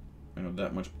magic. I know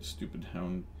that much, but the stupid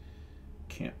hound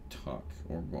can't talk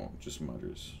or won't. Just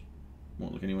mutters.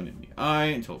 Won't look anyone in the eye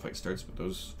until the fight starts. But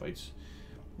those fights,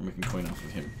 we're making coin off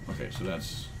of him. Okay, so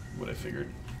that's what I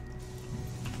figured.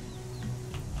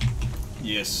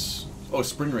 Yes. Oh,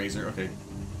 Spring Razor. Okay.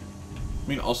 I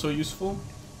mean, also useful.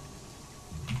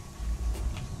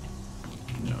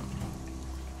 No.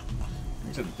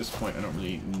 Like I said, at this point, I don't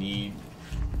really need.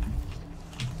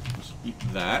 Just eat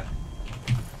that.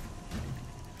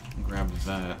 Grab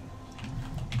that.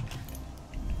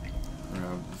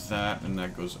 Grab that, and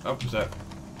that goes up. Is that?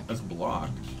 That's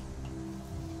blocked.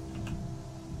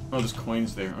 Oh, there's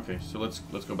coins there. Okay, so let's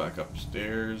go back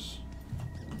upstairs.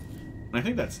 And I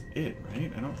think that's it,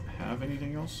 right? I don't have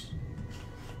anything else.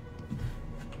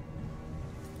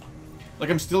 Like,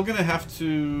 I'm still gonna have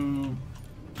to.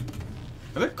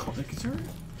 Are there coins? Like,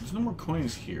 there's no more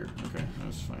coins here. Okay,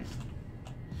 that's fine.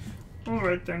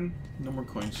 Alright then. No more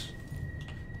coins.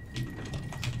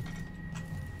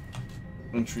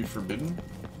 Entry forbidden.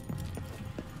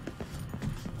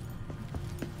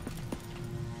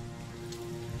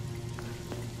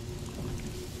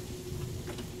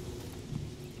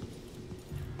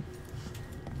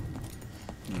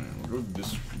 We'll go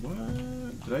this.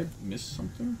 What? Did I miss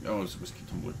something? Oh, it's a whiskey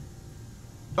tumbler.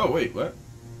 Oh, wait, what?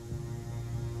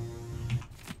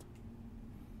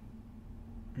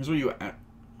 Here's what you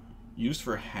used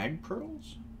for hag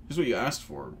pearls? Here's what you asked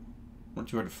for. Weren't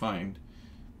too hard to find.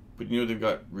 But you know they've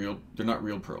got real... They're not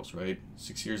real pearls, right?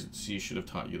 6 years at sea should have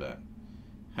taught you that.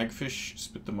 Hagfish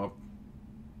spit them up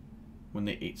when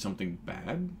they ate something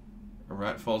bad. A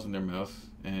rat falls in their mouth,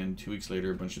 and 2 weeks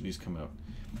later a bunch of these come out.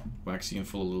 Waxy and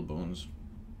full of little bones.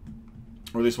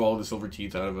 Or they swallow the silver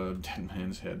teeth out of a dead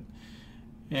man's head.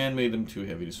 And made them too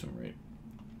heavy to swim right.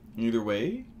 Either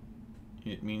way,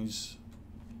 it means...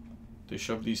 They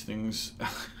shove these things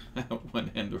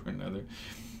one end or another.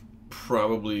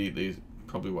 Probably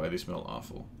why they smell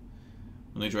awful.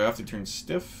 When they dry off, they turn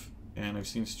stiff, and I've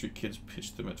seen street kids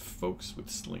pitch them at folks with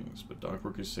slings, but dock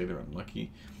workers say they're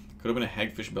unlucky. Could have been a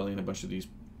hagfish belly and a bunch of these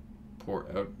pour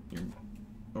out.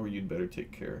 Or you'd better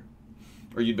take care.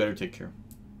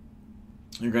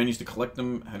 Your gran used to collect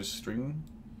them, had a string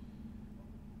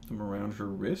them around her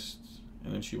wrists,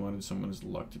 and then she wanted someone's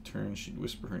luck to turn. She'd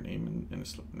whisper her name and it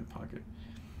slipped in her pocket.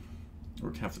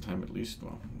 Worked half the time at least,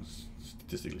 well,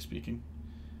 statistically speaking.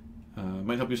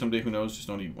 Might help you someday, who knows, just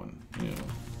don't eat one. You know.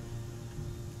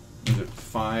 Is it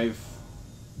 5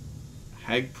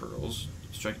 hag pearls?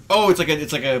 Strike. Oh, it's like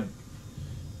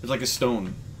a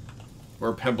stone. Or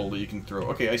a pebble that you can throw.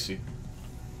 Okay, I see.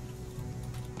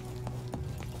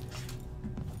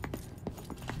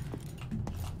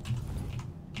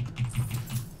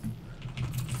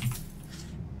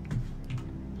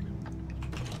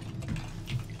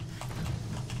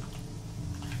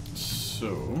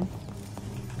 So...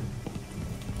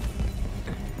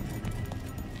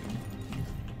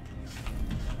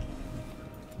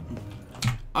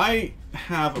 I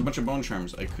have a bunch of bone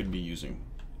charms I could be using.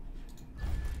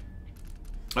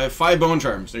 I have 5 bone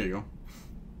charms. There you go.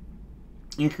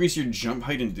 Increase your jump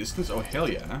height and distance. Oh, hell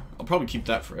yeah. I'll probably keep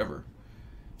that forever.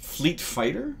 Fleet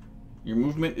Fighter. Your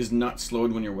movement is not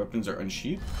slowed when your weapons are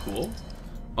unsheathed. Cool.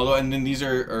 Although, and then these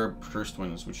are cursed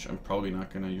ones, which I'm probably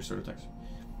not going to use sword attacks.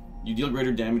 You deal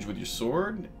greater damage with your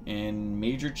sword, and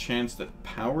major chance that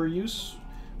power use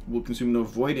will consume no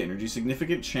void energy.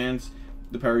 Significant chance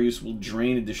the power use will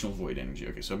drain additional void energy.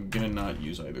 Okay, so I'm going to not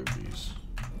use either of these.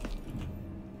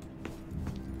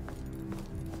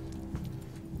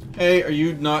 Hey, are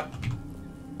you not...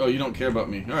 Oh, you don't care about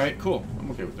me. Alright, cool.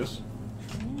 I'm okay with this.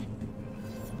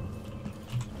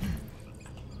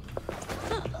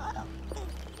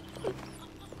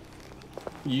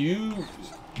 You...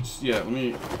 Yeah, let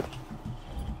me...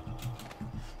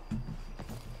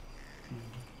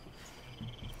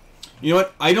 You know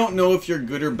what? I don't know if you're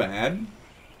good or bad.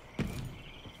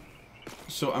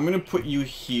 So I'm gonna put you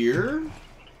here...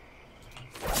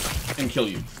 and kill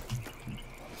you.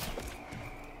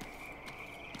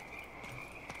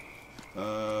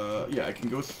 Yeah, I can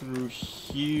go through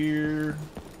here.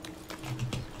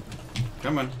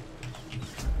 Come on.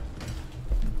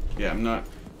 Yeah, I'm not...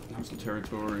 Hostile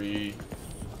territory.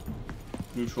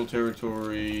 Neutral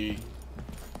territory.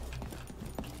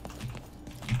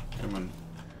 Come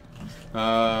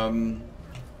on.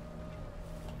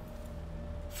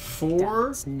 4...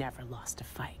 Daud's never lost a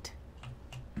fight.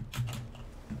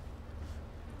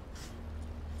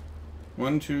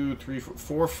 1, 2, 3, 4,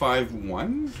 4, 5,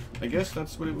 1. I guess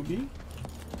that's what it would be.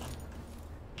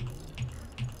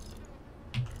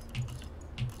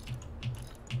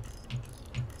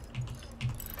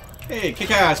 Hey, kick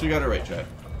ass! We got it right, chat.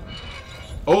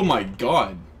 Oh my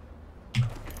god!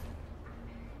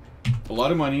 A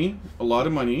lot of money. A lot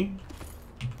of money.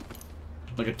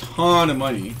 Like a ton of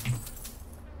money.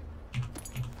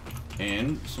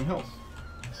 And some health.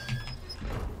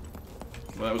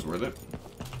 Well, that was worth it.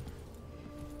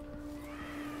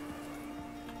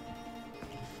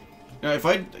 Now, if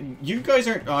you guys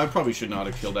aren't... Oh, I probably should not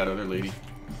have killed that other lady.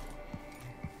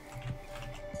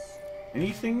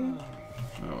 Anything?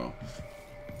 Oh, well.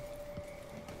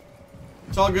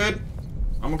 It's all good.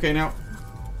 I'm okay now.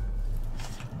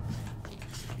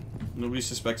 Nobody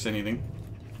suspects anything.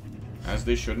 As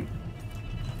they shouldn't.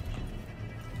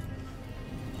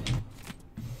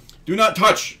 Do not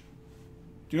touch!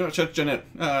 Do not touch Jeanette.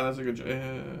 Ah, that's a good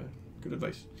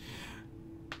advice.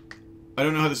 I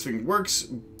don't know how this thing works,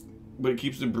 but it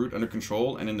keeps the brute under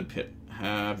control and in the pit.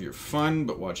 Have your fun,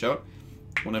 but watch out.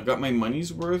 When I've got my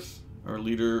money's worth, our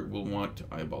leader will want to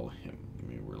eyeball him. I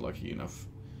mean, we're lucky enough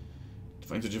to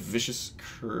find such a vicious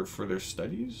cur for their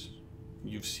studies.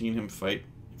 You've seen him fight.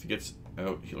 If he gets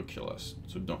out, he'll kill us.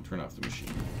 So don't turn off the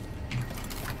machine.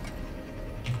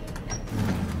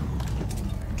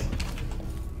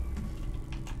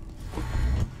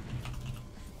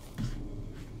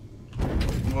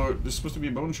 Well, there's supposed to be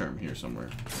a bone charm here somewhere.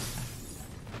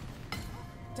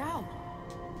 Daud.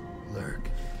 Lurk.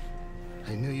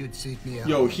 I knew you'd seek me out.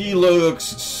 Yo, he looks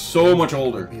so much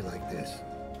older. Be like this.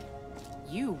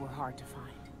 You were hard to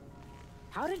find.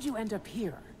 How did you end up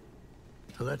here?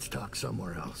 Let's talk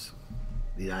somewhere else.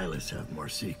 The Eyeless have more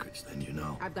secrets than you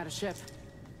know. I've got a ship.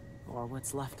 Or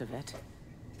what's left of it.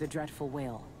 The Dreadful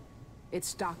Whale.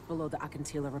 It's docked below the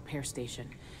Akantila repair station.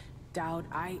 Daud,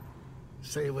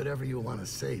 Say whatever you want to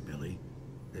say, Billy.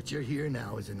 That you're here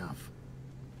now is enough.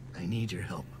 I need your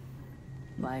help.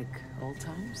 Like old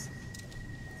times?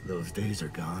 Those days are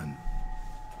gone.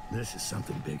 This is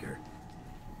something bigger.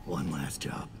 One last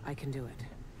job. I can do it.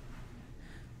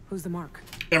 Who's the mark?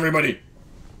 Everybody.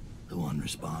 The one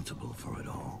responsible for it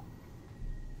all.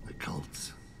 The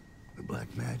cults. The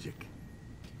black magic.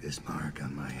 This mark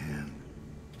on my hand.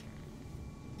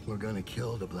 We're gonna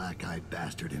kill the black-eyed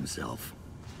bastard himself.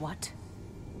 What?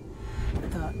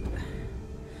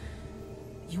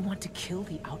 You want to kill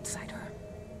the outsider?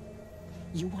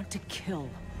 You want to kill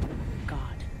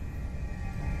God?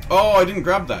 Oh, I didn't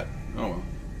grab that. Oh well.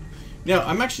 Now,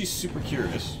 I'm actually super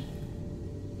curious.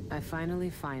 I finally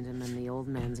find him, and the old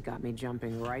man's got me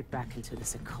jumping right back into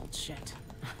this occult shit.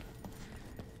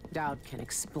 Daud can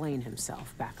explain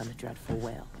himself back on the dreadful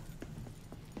whale.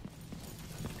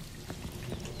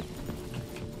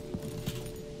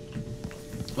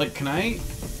 Like, can I...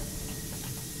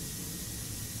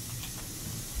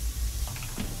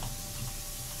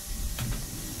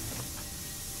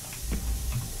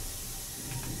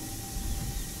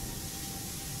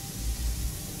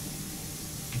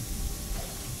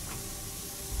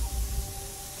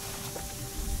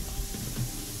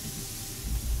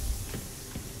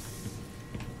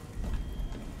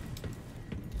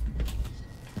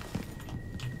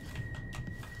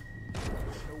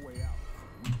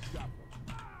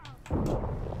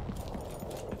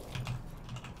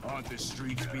 The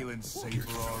streets feeling safer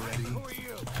already? Who are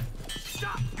you?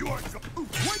 Stop! You are so... Wait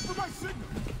for my signal!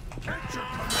 Enter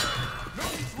command! No,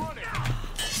 he's running!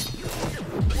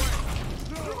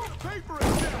 Paper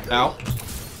is dead! Ow.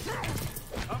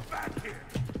 I'm back here!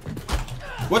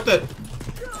 What the...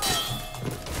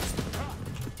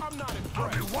 I'm not I'll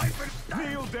be impressed. wiping...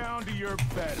 Kneel down to your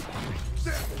bed.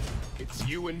 It's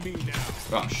you and me now.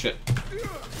 Oh, shit.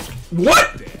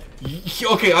 What?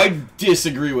 Okay, I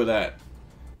disagree with that.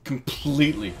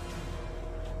 Completely.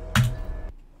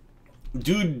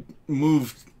 Dude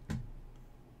moved...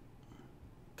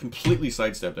 completely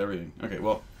sidestepped everything. Okay,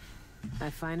 well... I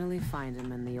finally find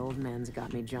him, and the old man's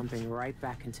got me jumping right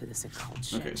back into this occult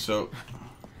shit. Okay, so...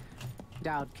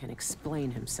 Daud can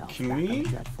explain himself Can back on we- the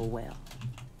dreadful whale.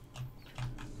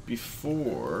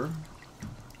 Before...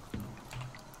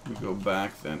 we go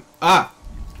back then... Ah!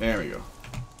 There we go.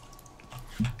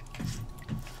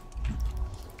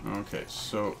 Okay,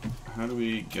 so how do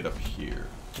we get up here?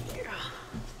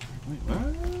 Wait,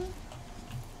 what?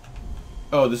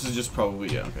 Oh, this is just probably...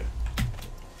 yeah, okay.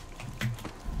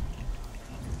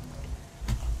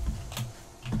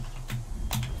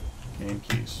 Game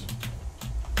keys.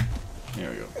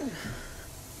 There we go.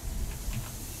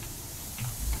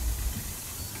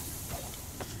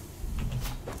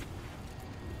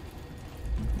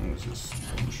 What is this?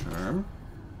 Charm.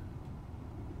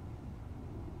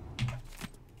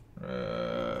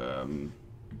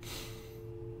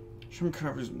 Shrimp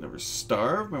carvers never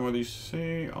starve. My mother used to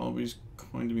say, always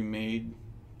going to be made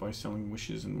by selling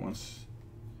wishes and wants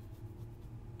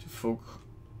to folk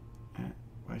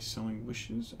by selling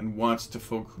wishes and wants to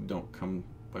folk who don't come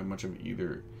by much of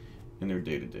either in their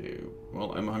day-to-day.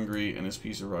 Well, I'm hungry, and this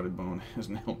piece of rotted bone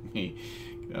hasn't helped me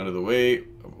get out of the way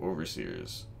of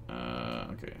overseers.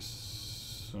 Okay,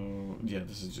 so yeah,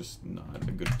 this is just not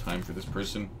a good time for this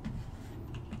person.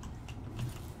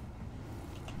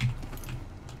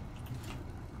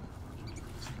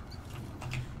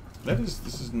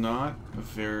 This is not a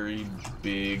very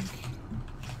big...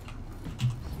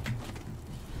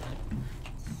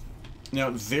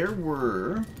 Now, there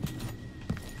were...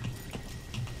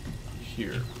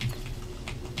 here.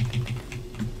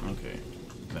 Okay,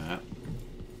 that.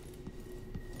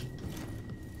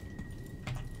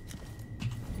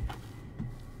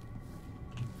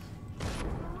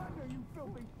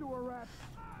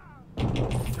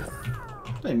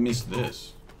 I missed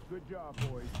this. Good job,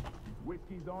 boys.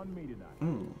 Whiskey's on me tonight.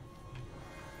 Ooh.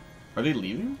 Are they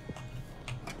leaving?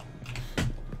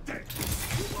 You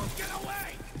won't get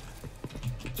away!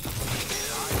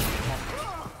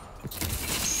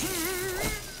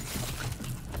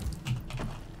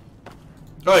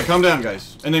 Alright, calm down,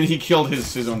 guys. And then he killed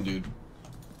his own dude.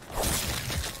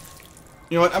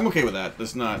 You know what? I'm okay with that.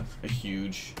 That's not a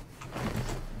huge...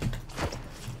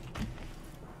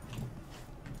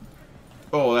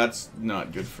 Oh, that's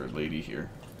not good for lady here.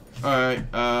 Alright,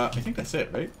 I think that's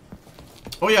it, right?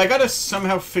 Oh yeah, I gotta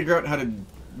somehow figure out how to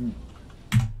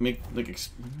make, like,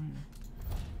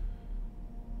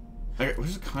 what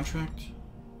is a contract?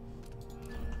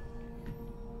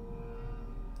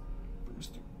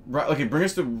 Okay, bring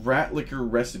us the rat liquor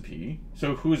recipe.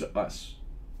 So who's us?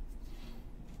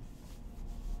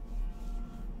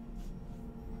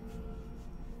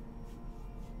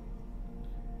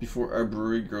 Before our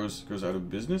brewery goes out of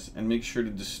business, and make sure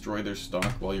to destroy their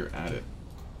stock while you're at it.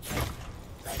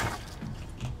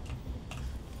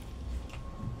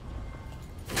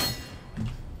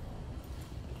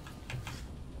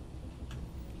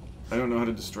 I don't know how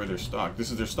to destroy their stock.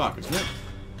 This is their stock, isn't it?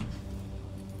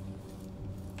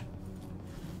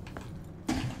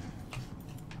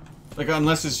 Like,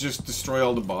 unless it's just destroy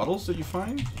all the bottles that you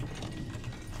find?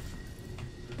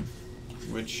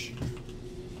 Which...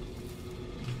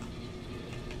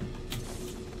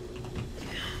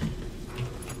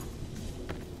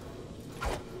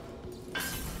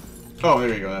 Oh,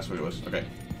 there you go. That's what it was. Okay.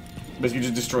 Basically,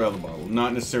 just destroy all the bottles.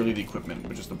 Not necessarily the equipment,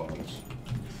 but just the bottles.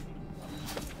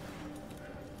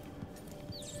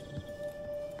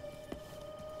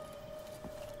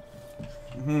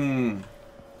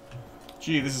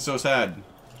 Gee, this is so sad.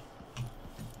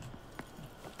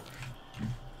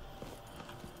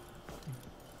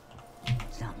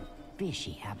 Something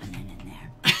fishy happening in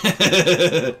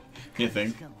there. You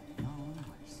think?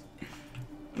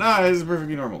 Nah, this is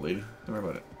perfectly normal, lady. Don't worry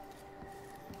about it.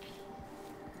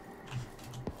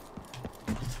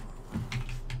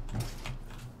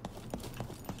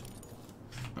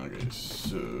 Okay,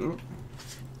 so...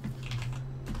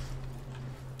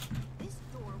 This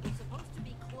door was supposed to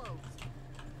be closed.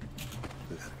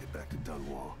 We gotta get back to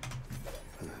Dunwall.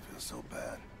 I feel so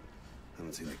bad. I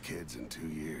haven't seen the kids in 2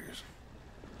 years.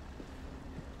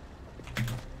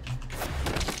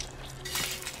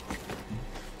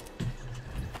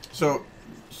 So,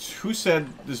 who said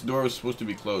this door was supposed to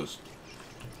be closed?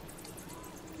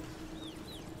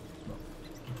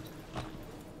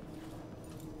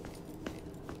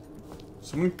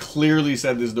 Someone clearly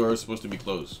said this door is supposed to be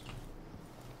closed.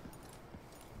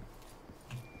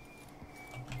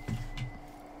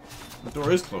 The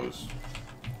door is closed.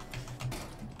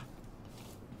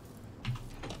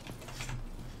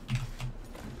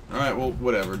 Alright, well,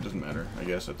 whatever. It doesn't matter, I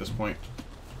guess, at this point.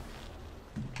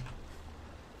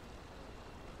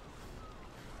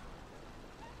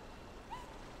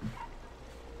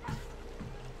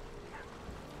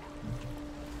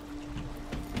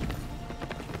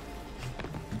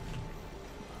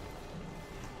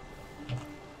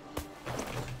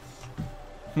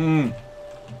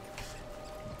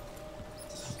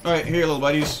 Alright, here, little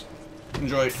buddies.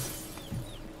 Enjoy.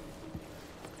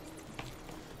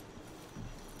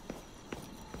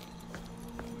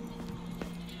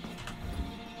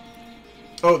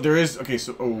 Oh, there is... Okay,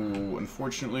 so... Oh,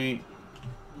 unfortunately...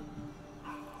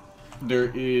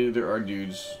 There are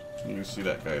dudes. You can see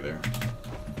that guy there.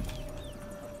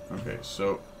 Okay,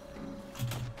 so...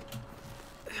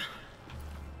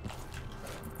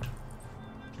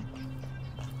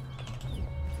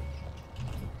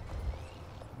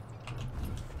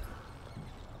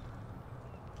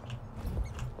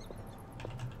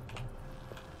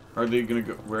 Are they gonna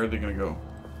go? Where are they gonna go?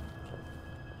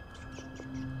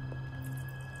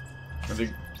 Are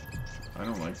they? I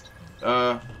don't like.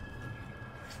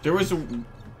 There was a. Can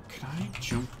I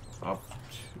jump up?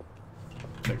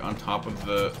 Like on top of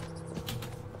the.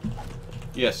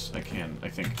 Yes, I can. I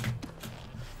think.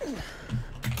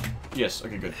 Yes.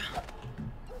 Okay. Good.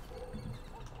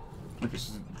 Okay.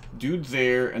 So dude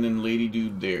there, and then lady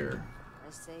dude there.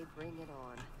 I say bring it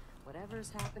on.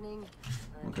 Whatever's happening,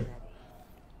 I'm Okay. ready.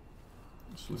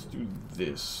 So let's do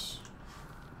this.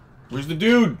 Where's the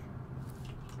dude?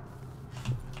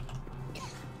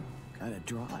 Kinda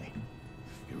dry.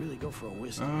 You really go for a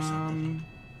whiskey or something.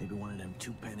 Maybe one of them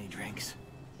 2-penny drinks.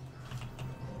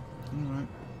 Alright.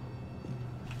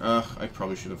 I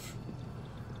probably should have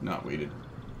not waited.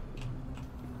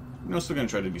 I'm still gonna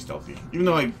try to be stealthy. Even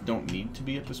though I don't need to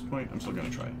be at this point, I'm still gonna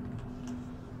try.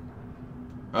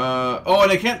 Oh,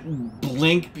 and I can't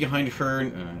blink behind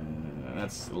her.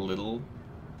 That's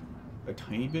a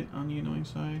tiny bit on the annoying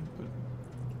side, but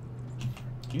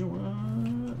you know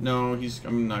what? No,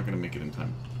 I'm not gonna make it in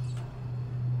time.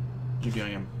 Maybe I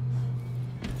am.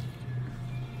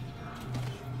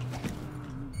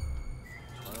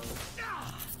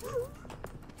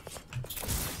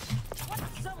 What?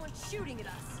 Someone's shooting at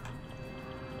us.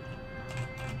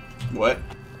 What?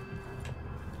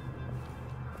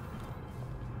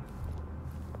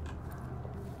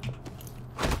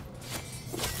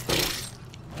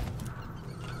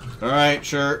 Alright,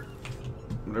 sure.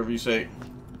 Whatever you say.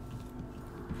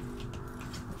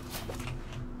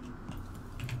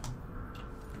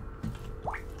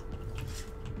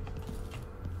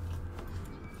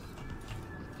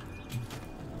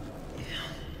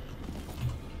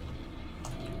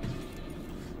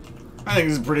 I think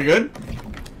this is pretty good.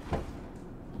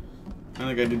 I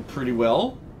think I did pretty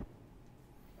well.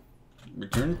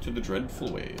 Return to the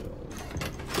dreadful whale.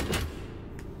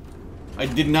 I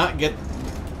did not get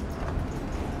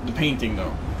the painting,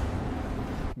 though.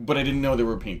 But I didn't know there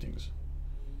were paintings.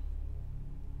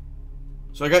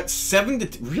 So I got 7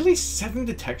 really 7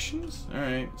 detections?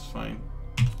 Alright, it's fine.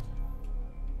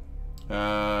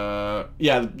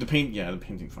 Yeah, the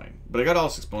painting fine. But I got all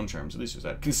 6 bone charms. At least there's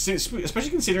that. Especially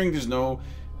considering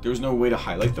there was no way to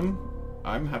highlight them.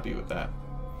 I'm happy with that.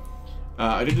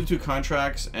 I did the 2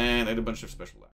 contracts and I did a bunch of special.